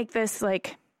want to make this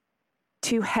like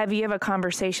too heavy of a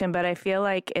conversation, but I feel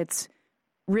like it's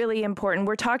really important.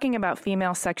 We're talking about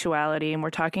female sexuality, and we're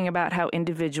talking about how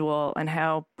individual and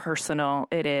how personal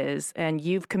it is. And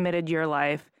you've committed your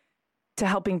life to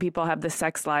helping people have the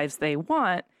sex lives they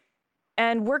want.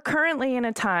 And we're currently in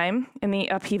a time in the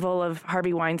upheaval of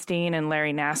Harvey Weinstein and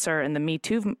Larry Nassar and the Me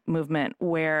Too movement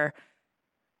where,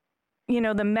 you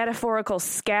know, the metaphorical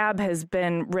scab has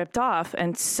been ripped off.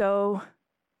 And so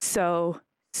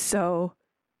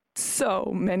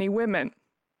many women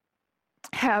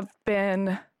have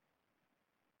been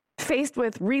faced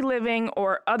with reliving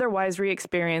or otherwise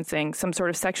re-experiencing some sort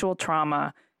of sexual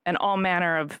trauma and all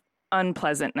manner of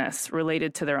unpleasantness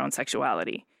related to their own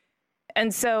sexuality.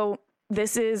 And so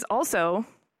this is also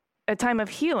a time of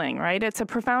healing, right? It's a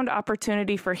profound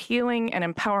opportunity for healing and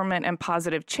empowerment and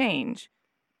positive change.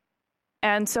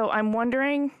 And so I'm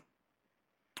wondering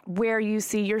where you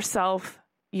see yourself,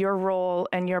 your role,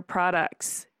 and your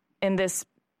products in this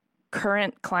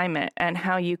current climate and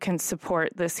how you can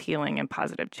support this healing and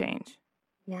positive change.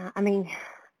 Yeah, I mean,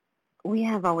 we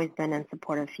have always been in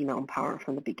support of female empowerment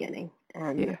from the beginning,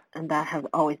 and that has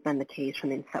always been the case from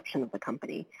the inception of the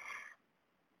company.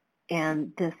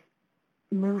 And this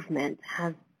movement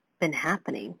has been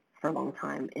happening for a long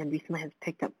time and recently has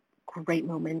picked up great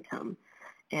momentum,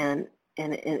 and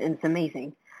it's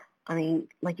amazing. I mean,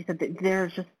 like you said,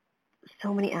 there's just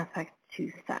so many aspects to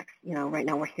sex. You know, right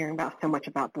now we're hearing about so much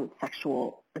about the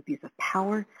sexual abuse of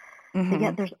power, but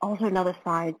yet there's also another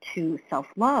side to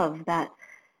self-love that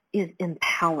is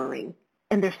empowering.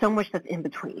 And there's so much that's in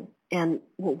between. And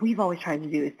what we've always tried to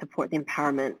do is support the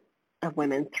empowerment of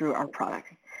women through our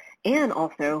products and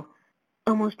also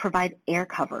almost provide air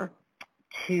cover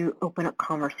to open up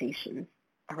conversations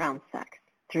around sex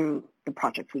through the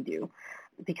projects we do.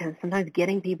 Because sometimes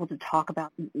getting people to talk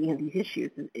about, you know, these issues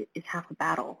is half the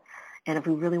battle. And if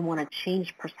we really want to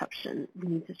change perception, we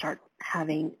need to start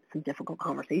having some difficult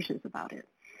conversations about it.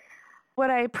 What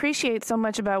I appreciate so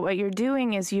much about what you're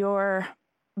doing is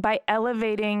by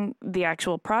elevating the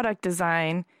actual product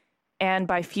design and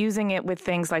by fusing it with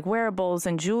things like wearables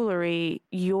and jewelry,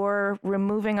 you're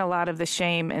removing a lot of the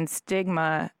shame and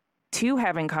stigma to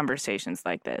having conversations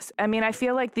like this. I mean, I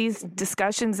feel like these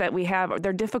discussions that we have,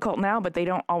 they're difficult now, but they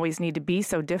don't always need to be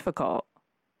so difficult.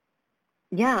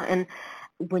 Yeah, and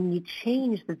when you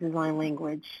change the design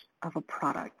language of a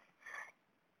product,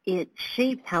 it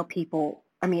shapes how people,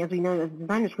 I mean, as we know, as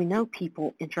designers, we know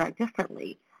people interact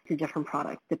differently to different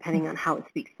products depending on how it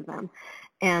speaks to them.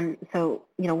 And so,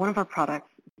 you know, one of our products,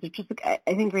 which is, I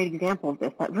think, a great example of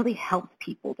this that really helps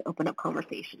people to open up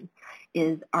conversation,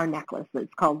 is our necklace.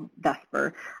 It's called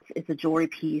Vesper. It's a jewelry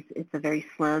piece. It's a very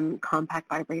slim, compact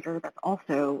vibrator that's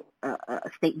also a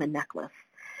statement necklace.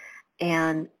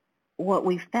 And what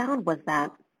we found was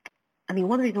that, I mean,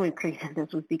 one of the reasons we created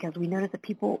this was because we noticed that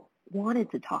people wanted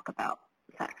to talk about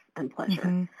sex and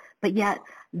pleasure, but yet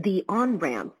the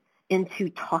on-ramp into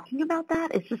talking about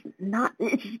that is just not,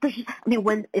 it's just, I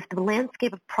mean, if the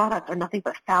landscape of products are nothing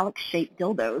but phallic-shaped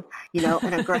dildos, you know,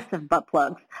 and aggressive butt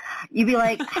plugs, you'd be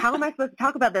like, how am I supposed to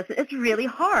talk about this? It's really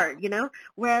hard, you know,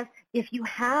 whereas if you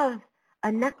have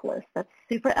a necklace that's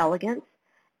super elegant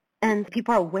and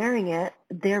people are wearing it,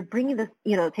 they're bringing this,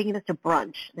 you know, taking this to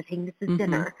brunch, they're taking this to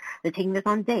dinner, they're taking this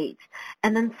on dates.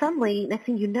 And then suddenly, next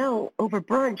thing you know, over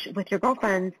brunch with your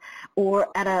girlfriends or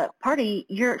at a party,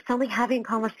 you're suddenly having a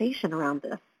conversation around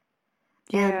this.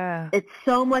 Yeah. And it's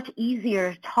so much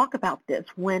easier to talk about this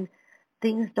when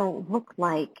things don't look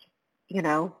like, you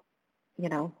know,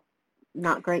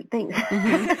 not great things.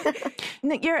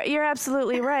 You're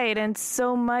absolutely right. And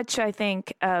so much, I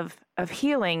think, of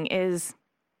healing is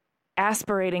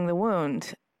aspirating the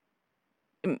wound,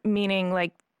 meaning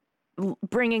like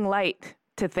bringing light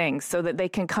to things so that they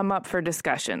can come up for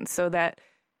discussion, so that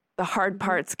the hard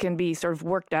parts can be sort of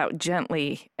worked out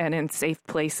gently and in safe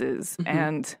places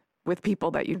and with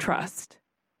people that you trust.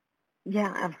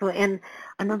 Yeah, absolutely. And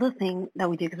another thing that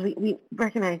we do, because we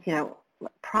recognize, you know,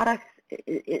 products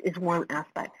is one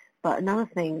aspect, but another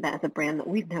thing that as a brand that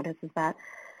we've noticed is that,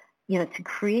 you know, to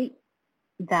create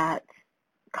that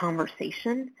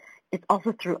conversation, it's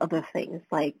also through other things.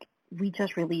 Like we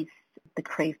just released the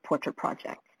Crave Portrait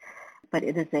Project, but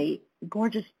it is a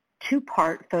gorgeous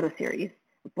 2-part photo series,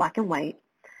 black and white,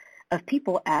 of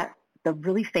people at the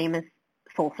really famous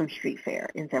Folsom Street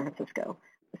Fair in San Francisco.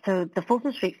 So the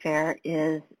Folsom Street Fair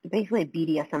is basically a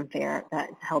BDSM fair that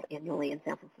is held annually in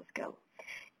San Francisco,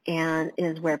 and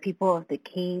is where people of the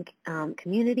kink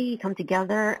community come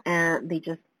together and they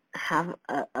just have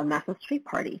a massive street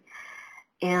party.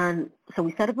 And so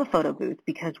we set up a photo booth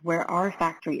because where our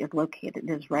factory is located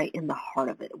is right in the heart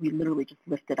of it. We literally just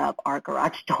lifted up our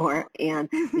garage door and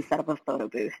we set up a photo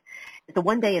booth. It's a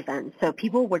one-day event, so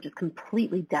people were just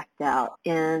completely decked out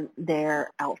in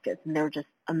their outfits, and they were just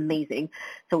amazing.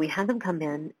 So we had them come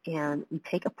in, and we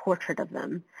take a portrait of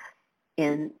them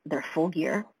in their full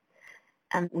gear,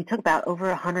 and we took about over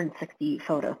 160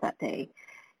 photos that day.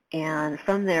 And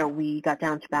from there, we got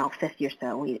down to about 50 or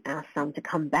so. We asked them to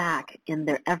come back in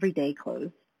their everyday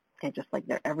clothes, okay, just like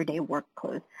their everyday work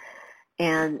clothes.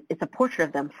 And it's a portrait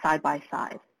of them side by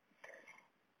side.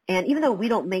 And even though we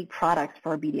don't make products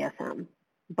for BDSM,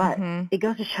 but it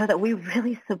goes to show that we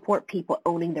really support people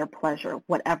owning their pleasure,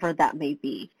 whatever that may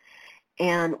be.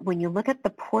 And when you look at the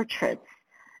portraits,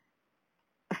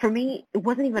 for me, it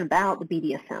wasn't even about the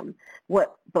BDSM.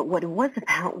 But what it was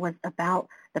about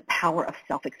the power of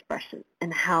self-expression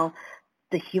and how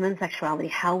the human sexuality,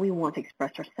 how we want to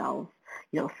express ourselves,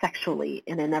 sexually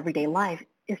and in everyday life,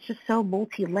 is just so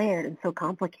multi-layered and so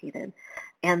complicated.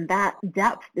 And that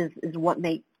depth is what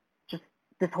makes just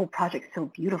this whole project so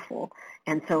beautiful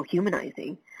and so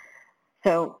humanizing.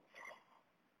 So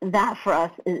that for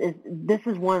us this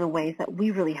is one of the ways that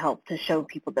we really help to show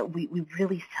people that we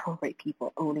really celebrate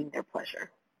people owning their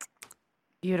pleasure.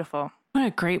 Beautiful. What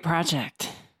a great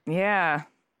project. Yeah.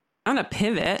 I'm going to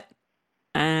pivot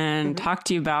and talk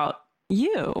to you about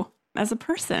you as a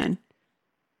person.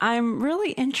 I'm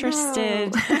really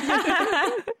interested.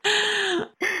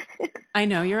 I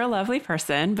know you're a lovely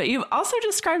person, but you've also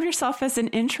described yourself as an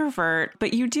introvert,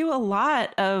 but you do a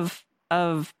lot of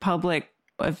public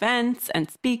events and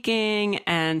speaking,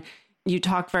 and you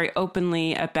talk very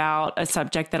openly about a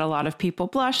subject that a lot of people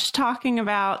blush talking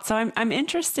about. So I'm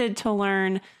interested to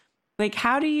learn, like,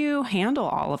 how do you handle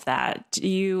all of that? Do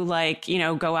you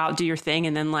go out, do your thing,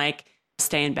 and then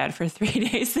stay in bed for 3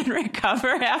 days and recover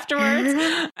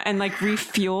afterwards and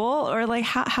refuel, or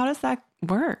how does that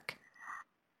work?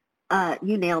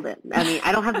 You nailed it. I mean,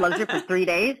 I don't have luxury for 3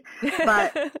 days,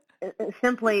 but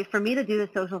simply for me to do the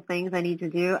social things I need to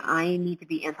do, I need to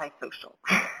be antisocial,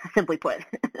 simply put.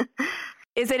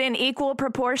 Is it in equal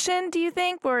proportion, do you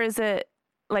think, or is it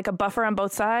like a buffer on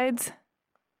both sides?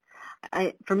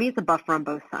 For me, it's a buffer on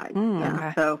both sides.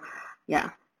 Okay. So,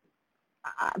 yeah.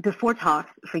 Before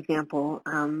talks, for example,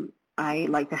 I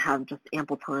like to have just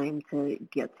ample time to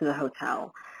get to the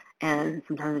hotel. And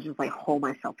sometimes I just hold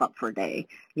myself up for a day,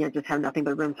 just have nothing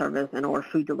but room service or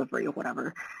food delivery or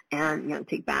whatever, and,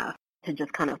 take baths to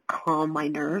just kind of calm my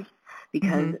nerves,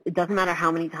 because it doesn't matter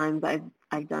how many times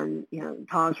I've done,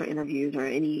 talks or interviews or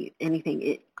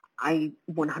anything, I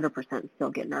 100% still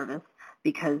get nervous,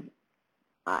 because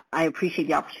I appreciate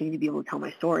the opportunity to be able to tell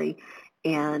my story,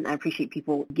 and I appreciate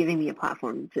people giving me a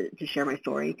platform to share my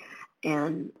story,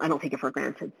 and I don't take it for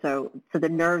granted. So the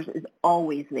nerves is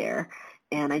always there.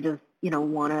 And I just,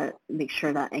 want to make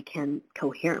sure that I can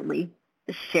coherently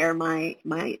share my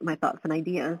thoughts and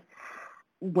ideas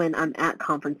when I'm at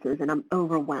conferences and I'm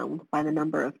overwhelmed by the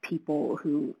number of people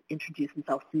who introduce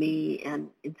themselves to me and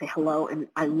say hello, and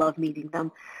I love meeting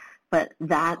them. But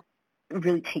that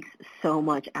really takes so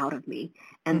much out of me.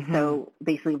 And so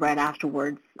basically right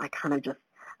afterwards,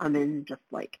 I'm in just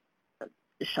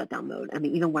shutdown mode. I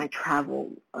mean, even when I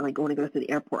travel, when I go to the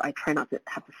airport, I try not to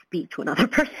have to speak to another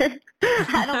person.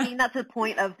 I don't mean that's the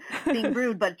point of being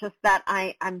rude, but just that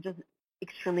I'm just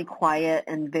extremely quiet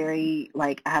and very,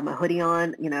 I have my hoodie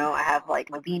on, I have my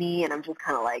beanie, and I'm just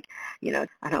kind of I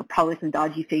don't know, probably some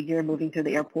dodgy figure moving through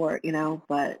the airport,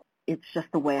 but it's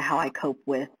just the way how I cope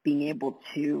with being able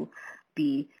to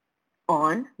be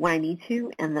on when I need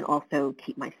to, and then also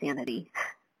keep my sanity.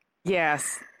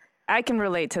 Yes. I can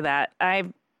relate to that.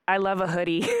 I love a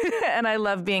hoodie and I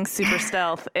love being super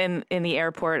stealth in the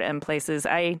airport and places.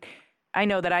 I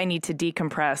know that I need to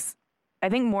decompress, I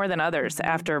think, more than others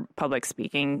after public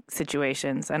speaking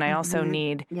situations. And I also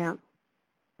need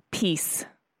peace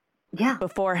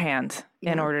beforehand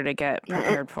in order to get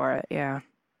prepared for it. Yeah.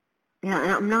 Yeah.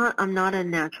 And I'm not a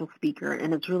natural speaker.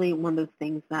 And it's really one of those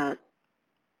things that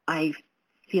I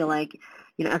feel like,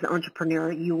 as an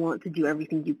entrepreneur, you want to do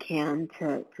everything you can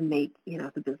to make,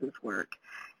 the business work.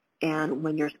 And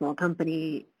when you're a small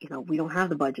company, we don't have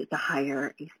the budget to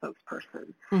hire a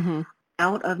spokesperson.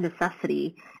 Out of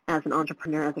necessity, as an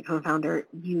entrepreneur, as a co-founder,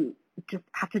 you just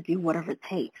have to do whatever it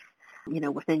takes,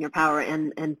 within your power,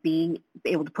 and being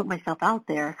able to put myself out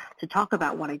there to talk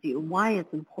about what I do, why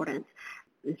it's important.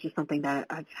 It's just something that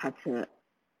I've had to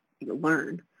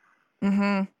learn.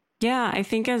 Yeah, I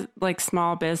think as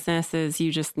small businesses,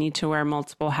 you just need to wear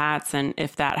multiple hats. And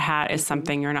if that hat is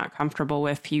something you're not comfortable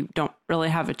with, you don't really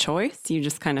have a choice. You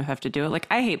just kind of have to do it.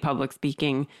 I hate public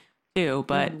speaking too.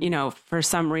 But, for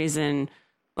some reason,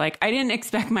 like, I didn't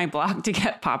expect my blog to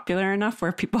get popular enough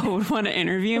where people would want to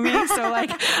interview me. So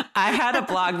like I had a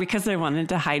blog because I wanted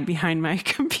to hide behind my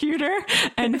computer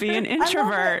and be an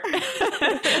introvert.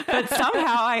 But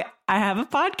somehow I have a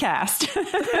podcast.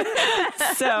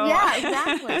 So yeah,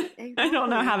 exactly. I don't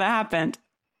know how that happened.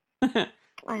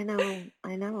 I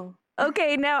know.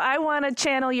 Okay, now I want to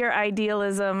channel your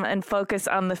idealism and focus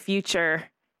on the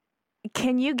future.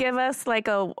 Can you give us like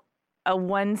a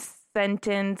one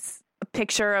sentence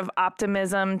picture of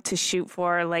optimism to shoot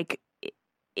for? Like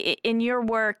in your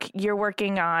work, you're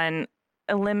working on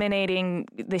eliminating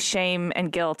the shame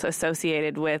and guilt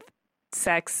associated with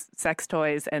sex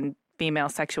toys, and female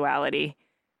sexuality.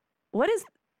 What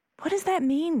does that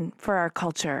mean for our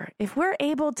culture? If we're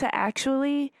able to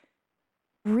actually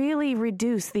really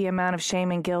reduce the amount of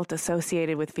shame and guilt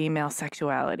associated with female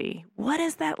sexuality, what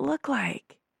does that look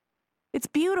like? It's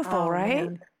beautiful, right?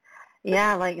 Man.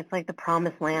 Yeah, like it's like the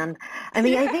promised land. I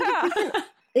mean, I think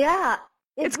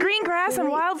it's green grass and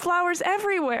wildflowers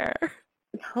everywhere.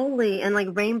 Totally, and like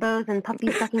rainbows and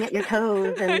puppies sucking at your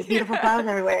toes and beautiful flowers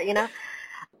everywhere,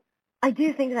 I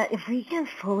do think that if we can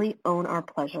fully own our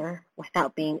pleasure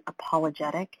without being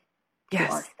apologetic to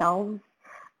ourselves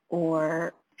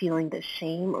or feeling the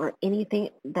shame or anything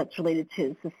that's related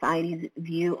to society's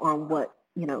view on what,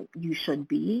 you should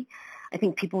be, I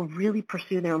think people really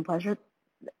pursue their own pleasure.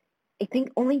 I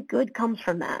think only good comes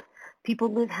from that.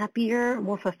 People live happier,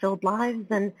 more fulfilled lives,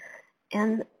 and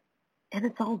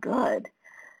it's all good.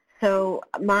 So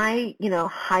my,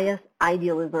 highest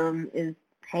idealism is,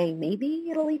 hey, maybe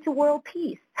it'll lead to world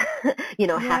peace.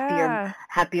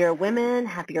 Happier women,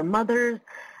 happier mothers,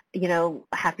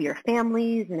 happier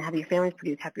families, and happier families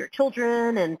produce happier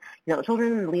children, and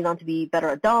children lead on to be better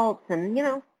adults, and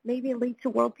maybe it leads to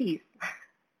world peace.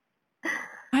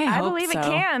 I believe it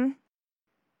can.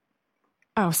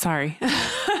 Oh, sorry.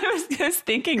 I was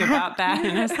thinking about that,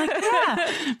 and I was like,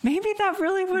 yeah, maybe that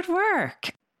really would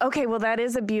work. Okay, well, that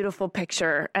is a beautiful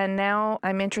picture. And now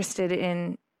I'm interested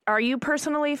in, are you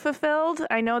personally fulfilled?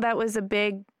 I know that was a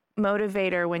big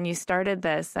motivator when you started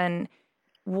this. And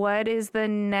what is the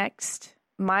next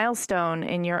milestone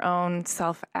in your own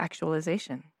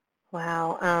self-actualization?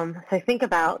 Wow. So I think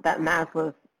about that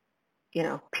Maslow's,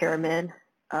 pyramid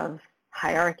of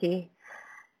hierarchy.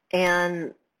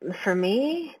 And for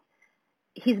me,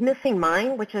 he's missing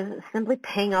mine, which is simply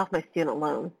paying off my student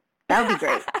loan. That would be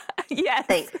great. Yes.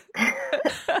 Thanks.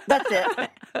 That's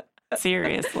it.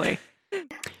 Seriously.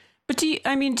 But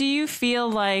do you feel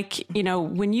like,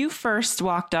 when you first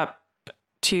walked up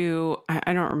to,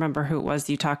 I don't remember who it was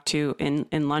you talked to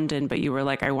in London, but you were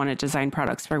like, I want to design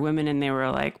products for women. And they were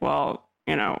like, well,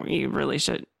 you really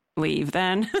should leave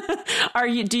then.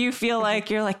 Do you feel like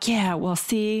you're like, yeah, well,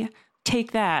 see,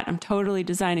 take that. I'm totally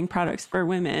designing products for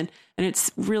women. And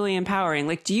it's really empowering.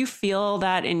 Like, do you feel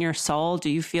that in your soul? Do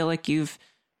you feel like you've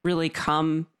really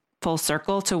come full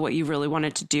circle to what you really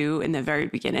wanted to do in the very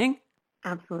beginning?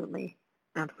 Absolutely.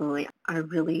 Absolutely. I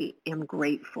really am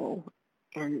grateful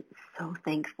and so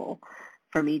thankful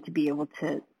for me to be able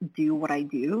to do what I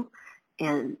do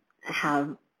and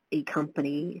have a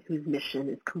company whose mission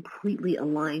is completely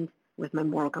aligned with my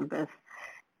moral compass.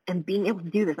 And being able to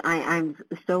do this, I'm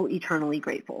so eternally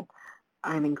grateful.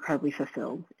 I'm incredibly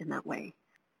fulfilled in that way.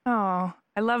 Oh,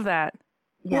 I love that.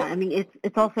 Yeah, I mean,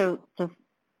 it's also just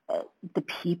the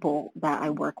people that I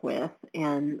work with,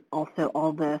 and also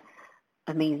all the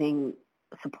amazing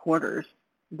supporters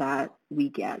that we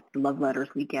get, the love letters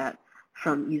we get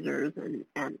from users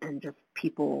and just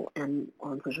people and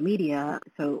on social media.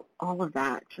 So all of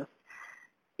that just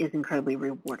is incredibly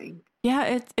rewarding.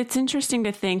 Yeah, it's interesting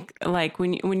to think, like,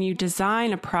 when you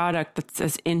design a product that's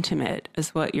as intimate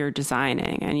as what you're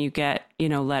designing, and you get,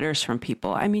 letters from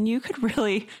people. I mean, you could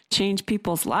really change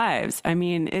people's lives. I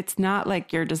mean, it's not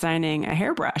like you're designing a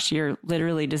hairbrush. You're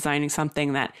literally designing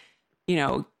something that,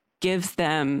 gives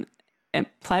them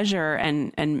pleasure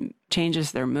and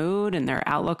changes their mood and their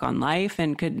outlook on life,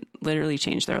 and could literally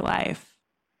change their life.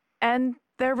 And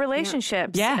their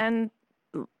relationships. Yeah. And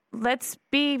let's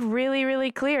be really,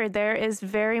 really clear. There is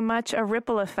very much a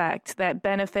ripple effect that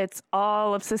benefits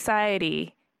all of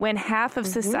society. When half of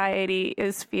society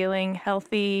is feeling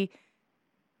healthy,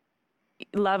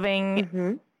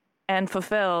 loving, and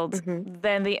fulfilled,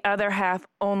 then the other half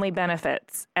only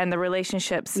benefits, and the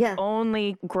relationships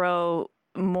only grow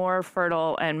more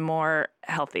fertile and more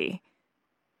healthy.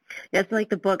 That's like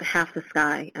the book Half the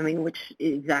Sky. I mean, which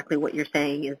exactly what you're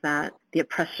saying is that the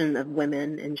oppression of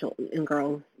women and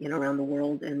girls, around the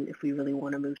world, and if we really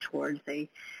want to move towards a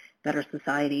better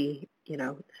society,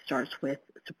 starts with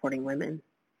supporting women.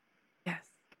 Yes.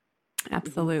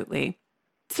 Absolutely.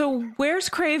 So where's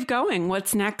Crave going?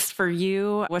 What's next for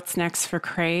you? What's next for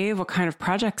Crave? What kind of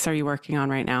projects are you working on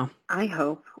right now? I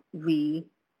hope we,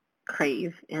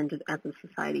 Crave, and as a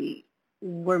society,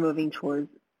 we're moving towards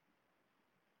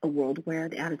a world where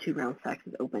the attitude around sex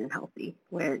is open and healthy,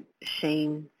 where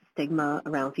shame, stigma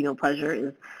around female pleasure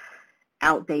is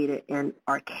outdated and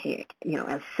archaic,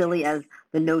 as silly as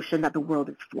the notion that the world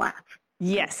is flat.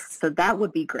 Yes. So that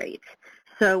would be great.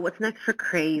 So what's next for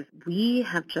Crave? We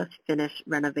have just finished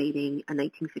renovating a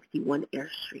 1961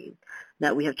 Airstream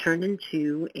that we have turned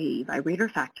into a vibrator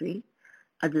factory,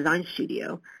 a design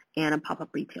studio, and a pop-up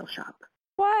retail shop.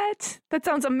 What? That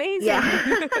sounds amazing.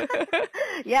 Yeah.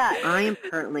 Yeah, I am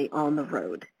currently on the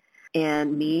road.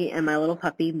 And me and my little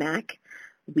puppy, Mac,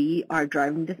 we are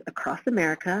driving this across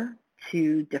America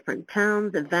to different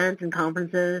towns, events, and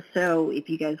conferences. So if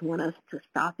you guys want us to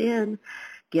stop in,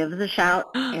 give us a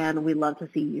shout, and we'd love to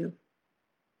see you.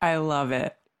 I love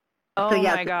it. Oh, so,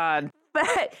 my God.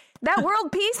 That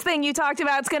world peace thing you talked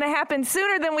about is going to happen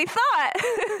sooner than we thought.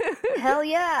 Hell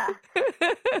yeah.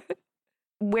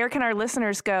 Where can our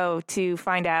listeners go to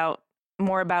find out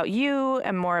more about you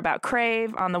and more about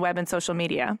Crave on the web and social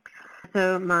media?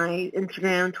 So my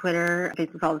Instagram, Twitter,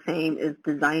 Facebook, all the same, is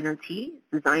Designer T,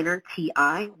 Designer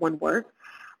T-I, one word.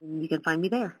 You can find me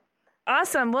there.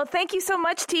 Awesome. Well, thank you so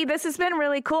much, T. This has been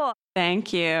really cool.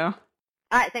 Thank you. All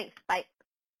right, thanks. Bye.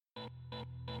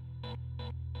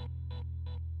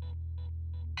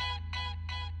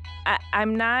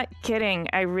 I'm not kidding.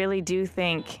 I really do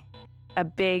think a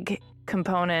big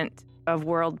component of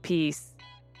world peace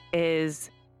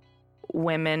is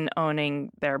women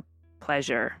owning their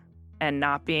pleasure and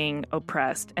not being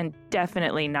oppressed, and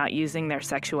definitely not using their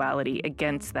sexuality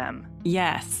against them.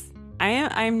 Yes.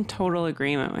 I'm total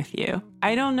agreement with you.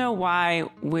 I don't know why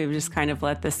we've just kind of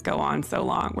let this go on so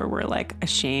long where we're like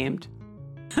ashamed.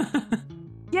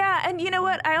 Yeah, and you know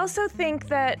what? I also think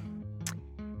that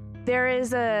there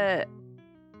is a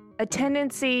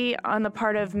tendency on the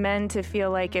part of men to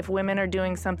feel like if women are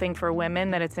doing something for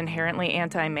women that it's inherently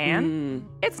anti-man.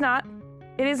 It's not.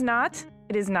 It is not.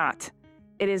 It is not.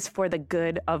 It is for the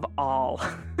good of all.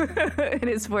 It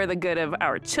is for the good of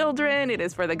our children. It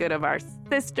is for the good of our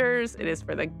sisters. It is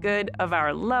for the good of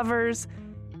our lovers.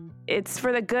 It's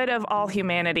for the good of all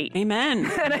humanity. Amen.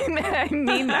 And I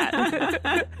mean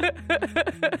that.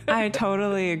 I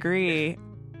totally agree.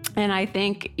 And I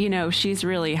think, she's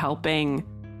really helping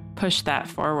push that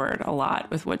forward a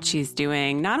lot with what she's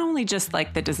doing. Not only just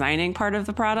like the designing part of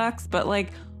the products, but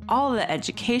like all of the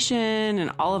education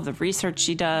and all of the research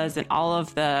she does and all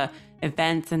of the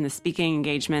events and the speaking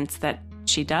engagements that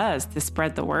she does to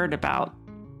spread the word about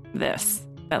this.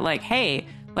 That like, hey,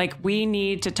 like we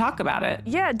need to talk about it.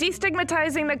 Yeah,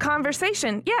 destigmatizing the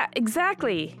conversation. Yeah,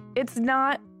 exactly. It's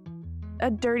not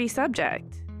a dirty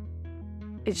subject.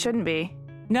 It shouldn't be.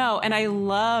 No, and I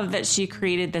love that she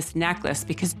created this necklace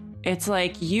because it's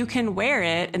like you can wear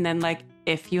it and then like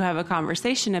if you have a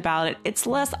conversation about it, it's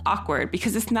less awkward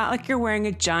because it's not like you're wearing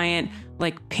a giant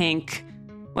like pink,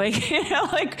 like,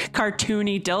 like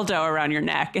cartoony dildo around your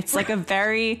neck. It's like a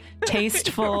very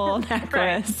tasteful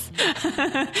necklace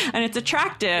and it's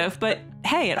attractive, but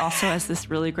hey, it also has this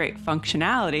really great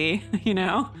functionality,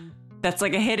 that's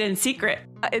like a hidden secret.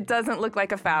 It doesn't look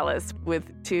like a phallus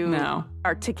with two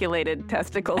articulated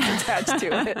testicles attached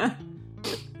to it.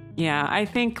 Yeah, I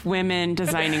think women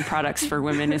designing products for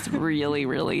women is really,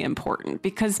 really important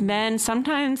because men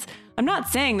sometimes, I'm not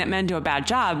saying that men do a bad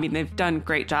job. I mean, they've done a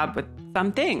great job with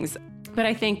some things, but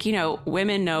I think,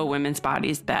 women know women's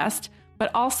bodies best,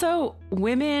 but also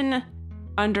women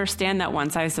understand that one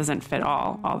size doesn't fit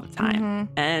all the time.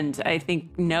 Mm-hmm. And I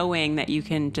think knowing that you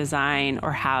can design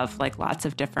or have like lots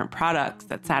of different products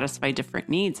that satisfy different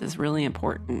needs is really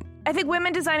important. I think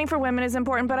women designing for women is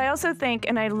important, but I also think,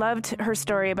 and I loved her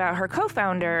story about her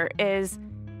co-founder, is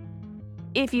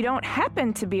if you don't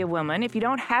happen to be a woman, if you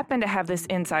don't happen to have this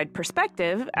inside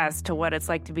perspective as to what it's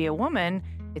like to be a woman,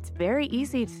 it's very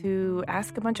easy to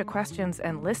ask a bunch of questions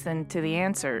and listen to the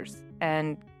answers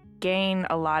and gain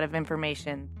a lot of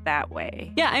information that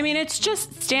way. Yeah, I mean, it's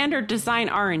just standard design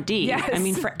R&D. Yes. I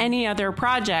mean, for any other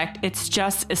project, it's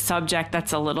just a subject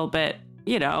that's a little bit,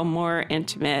 more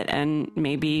intimate and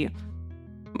maybe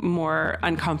more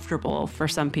uncomfortable for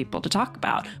some people to talk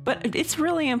about. But it's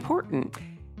really important.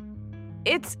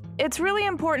 It's really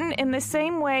important in the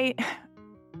same way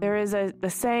there is the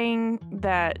saying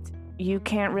that you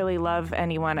can't really love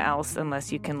anyone else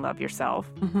unless you can love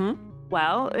yourself. Mm-hmm.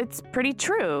 Well, it's pretty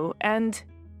true. And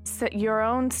your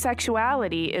own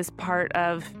sexuality is part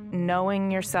of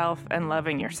knowing yourself and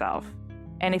loving yourself.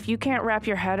 And if you can't wrap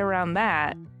your head around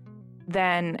that,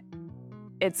 then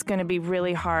it's going to be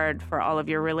really hard for all of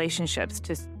your relationships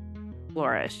to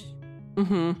flourish.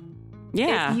 Mm-hmm.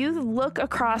 Yeah. If you look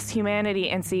across humanity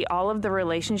and see all of the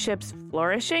relationships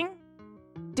flourishing,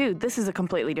 dude, this is a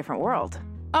completely different world.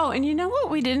 Oh, and you know what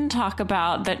we didn't talk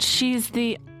about? That she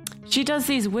does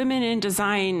these women in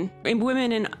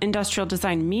industrial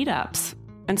design meetups.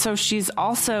 And so she's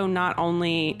also not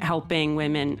only helping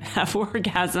women have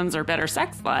orgasms or better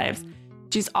sex lives,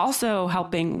 she's also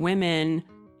helping women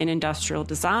in industrial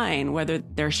design, whether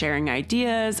they're sharing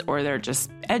ideas or they're just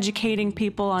educating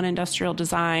people on industrial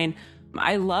design.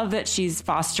 I love that she's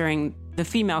fostering the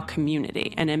female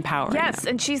community and empowering them.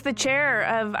 And she's the chair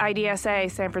of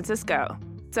IDSA San Francisco.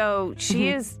 So she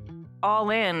is all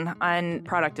in on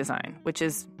product design, which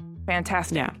is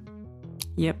fantastic. Yeah.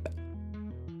 Yep.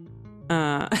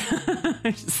 I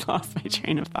just lost my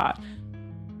train of thought.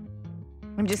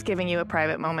 I'm just giving you a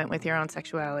private moment with your own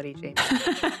sexuality, Jamie.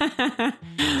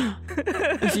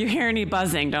 If you hear any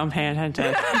buzzing, don't pay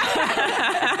attention.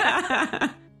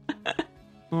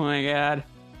 Oh my God.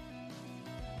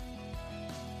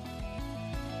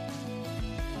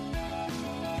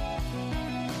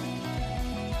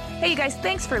 Hey, you guys,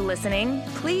 thanks for listening.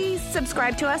 Please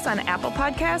subscribe to us on Apple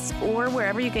Podcasts or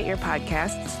wherever you get your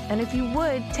podcasts. And if you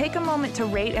would, take a moment to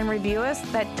rate and review us.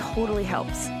 That totally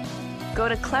helps. Go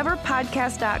to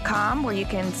cleverpodcast.com where you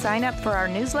can sign up for our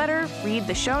newsletter, read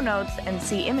the show notes, and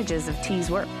see images of T's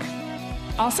work.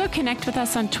 Also connect with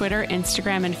us on Twitter,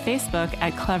 Instagram, and Facebook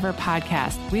at Clever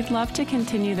Podcast. We'd love to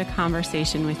continue the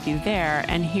conversation with you there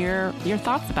and hear your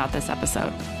thoughts about this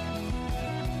episode.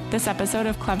 This episode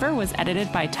of Clever was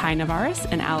edited by Ty Navarez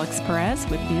and Alex Perez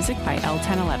with music by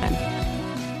L1011.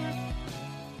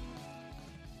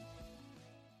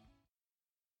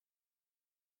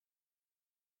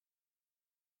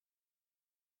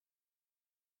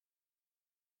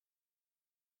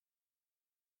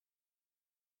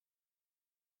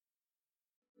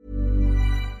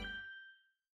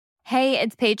 Hey,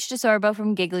 it's Paige DeSorbo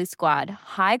from Giggly Squad.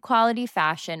 High quality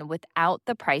fashion without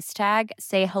the price tag.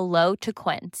 Say hello to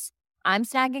Quince. I'm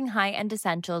snagging high-end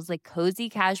essentials like cozy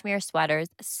cashmere sweaters,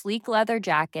 sleek leather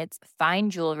jackets, fine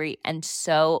jewelry, and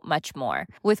so much more.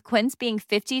 With Quince being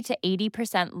 50 to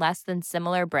 80% less than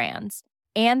similar brands.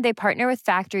 And they partner with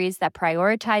factories that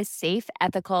prioritize safe,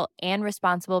 ethical, and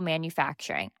responsible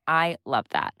manufacturing. I love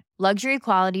that. Luxury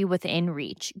quality within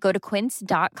reach. Go to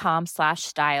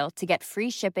quince.com/style to get free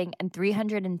shipping and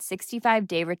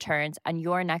 365-day returns on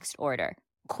your next order.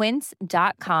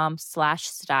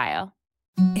 Quince.com/style.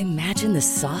 Imagine the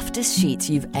softest sheets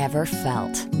you've ever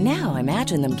felt. Now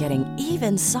imagine them getting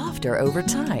even softer over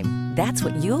time. That's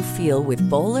what you'll feel with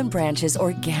Boll & Branch's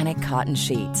organic cotton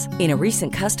sheets. In a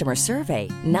recent customer survey,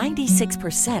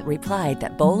 96% replied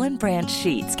that Boll & Branch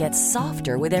sheets get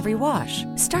softer with every wash.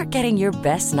 Start getting your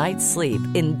best night's sleep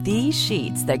in these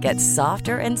sheets that get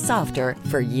softer and softer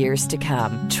for years to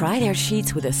come. Try their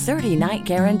sheets with a 30-night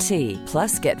guarantee.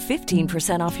 Plus, get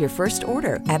 15% off your first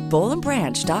order at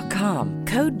bollandbranch.com.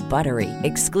 Code BUTTERY.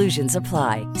 Exclusions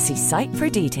apply. See site for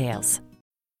details.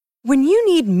 When you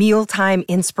need mealtime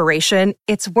inspiration,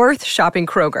 it's worth shopping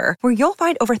Kroger, where you'll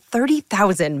find over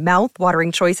 30,000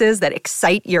 mouth-watering choices that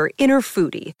excite your inner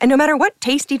foodie. And no matter what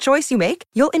tasty choice you make,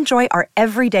 you'll enjoy our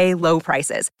everyday low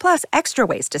prices, plus extra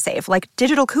ways to save, like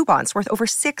digital coupons worth over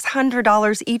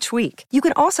 $600 each week. You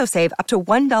can also save up to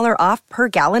 $1 off per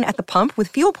gallon at the pump with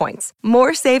fuel points.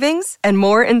 More savings and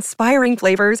more inspiring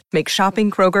flavors make shopping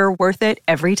Kroger worth it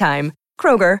every time.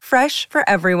 Kroger, fresh for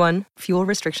everyone. Fuel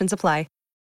restrictions apply.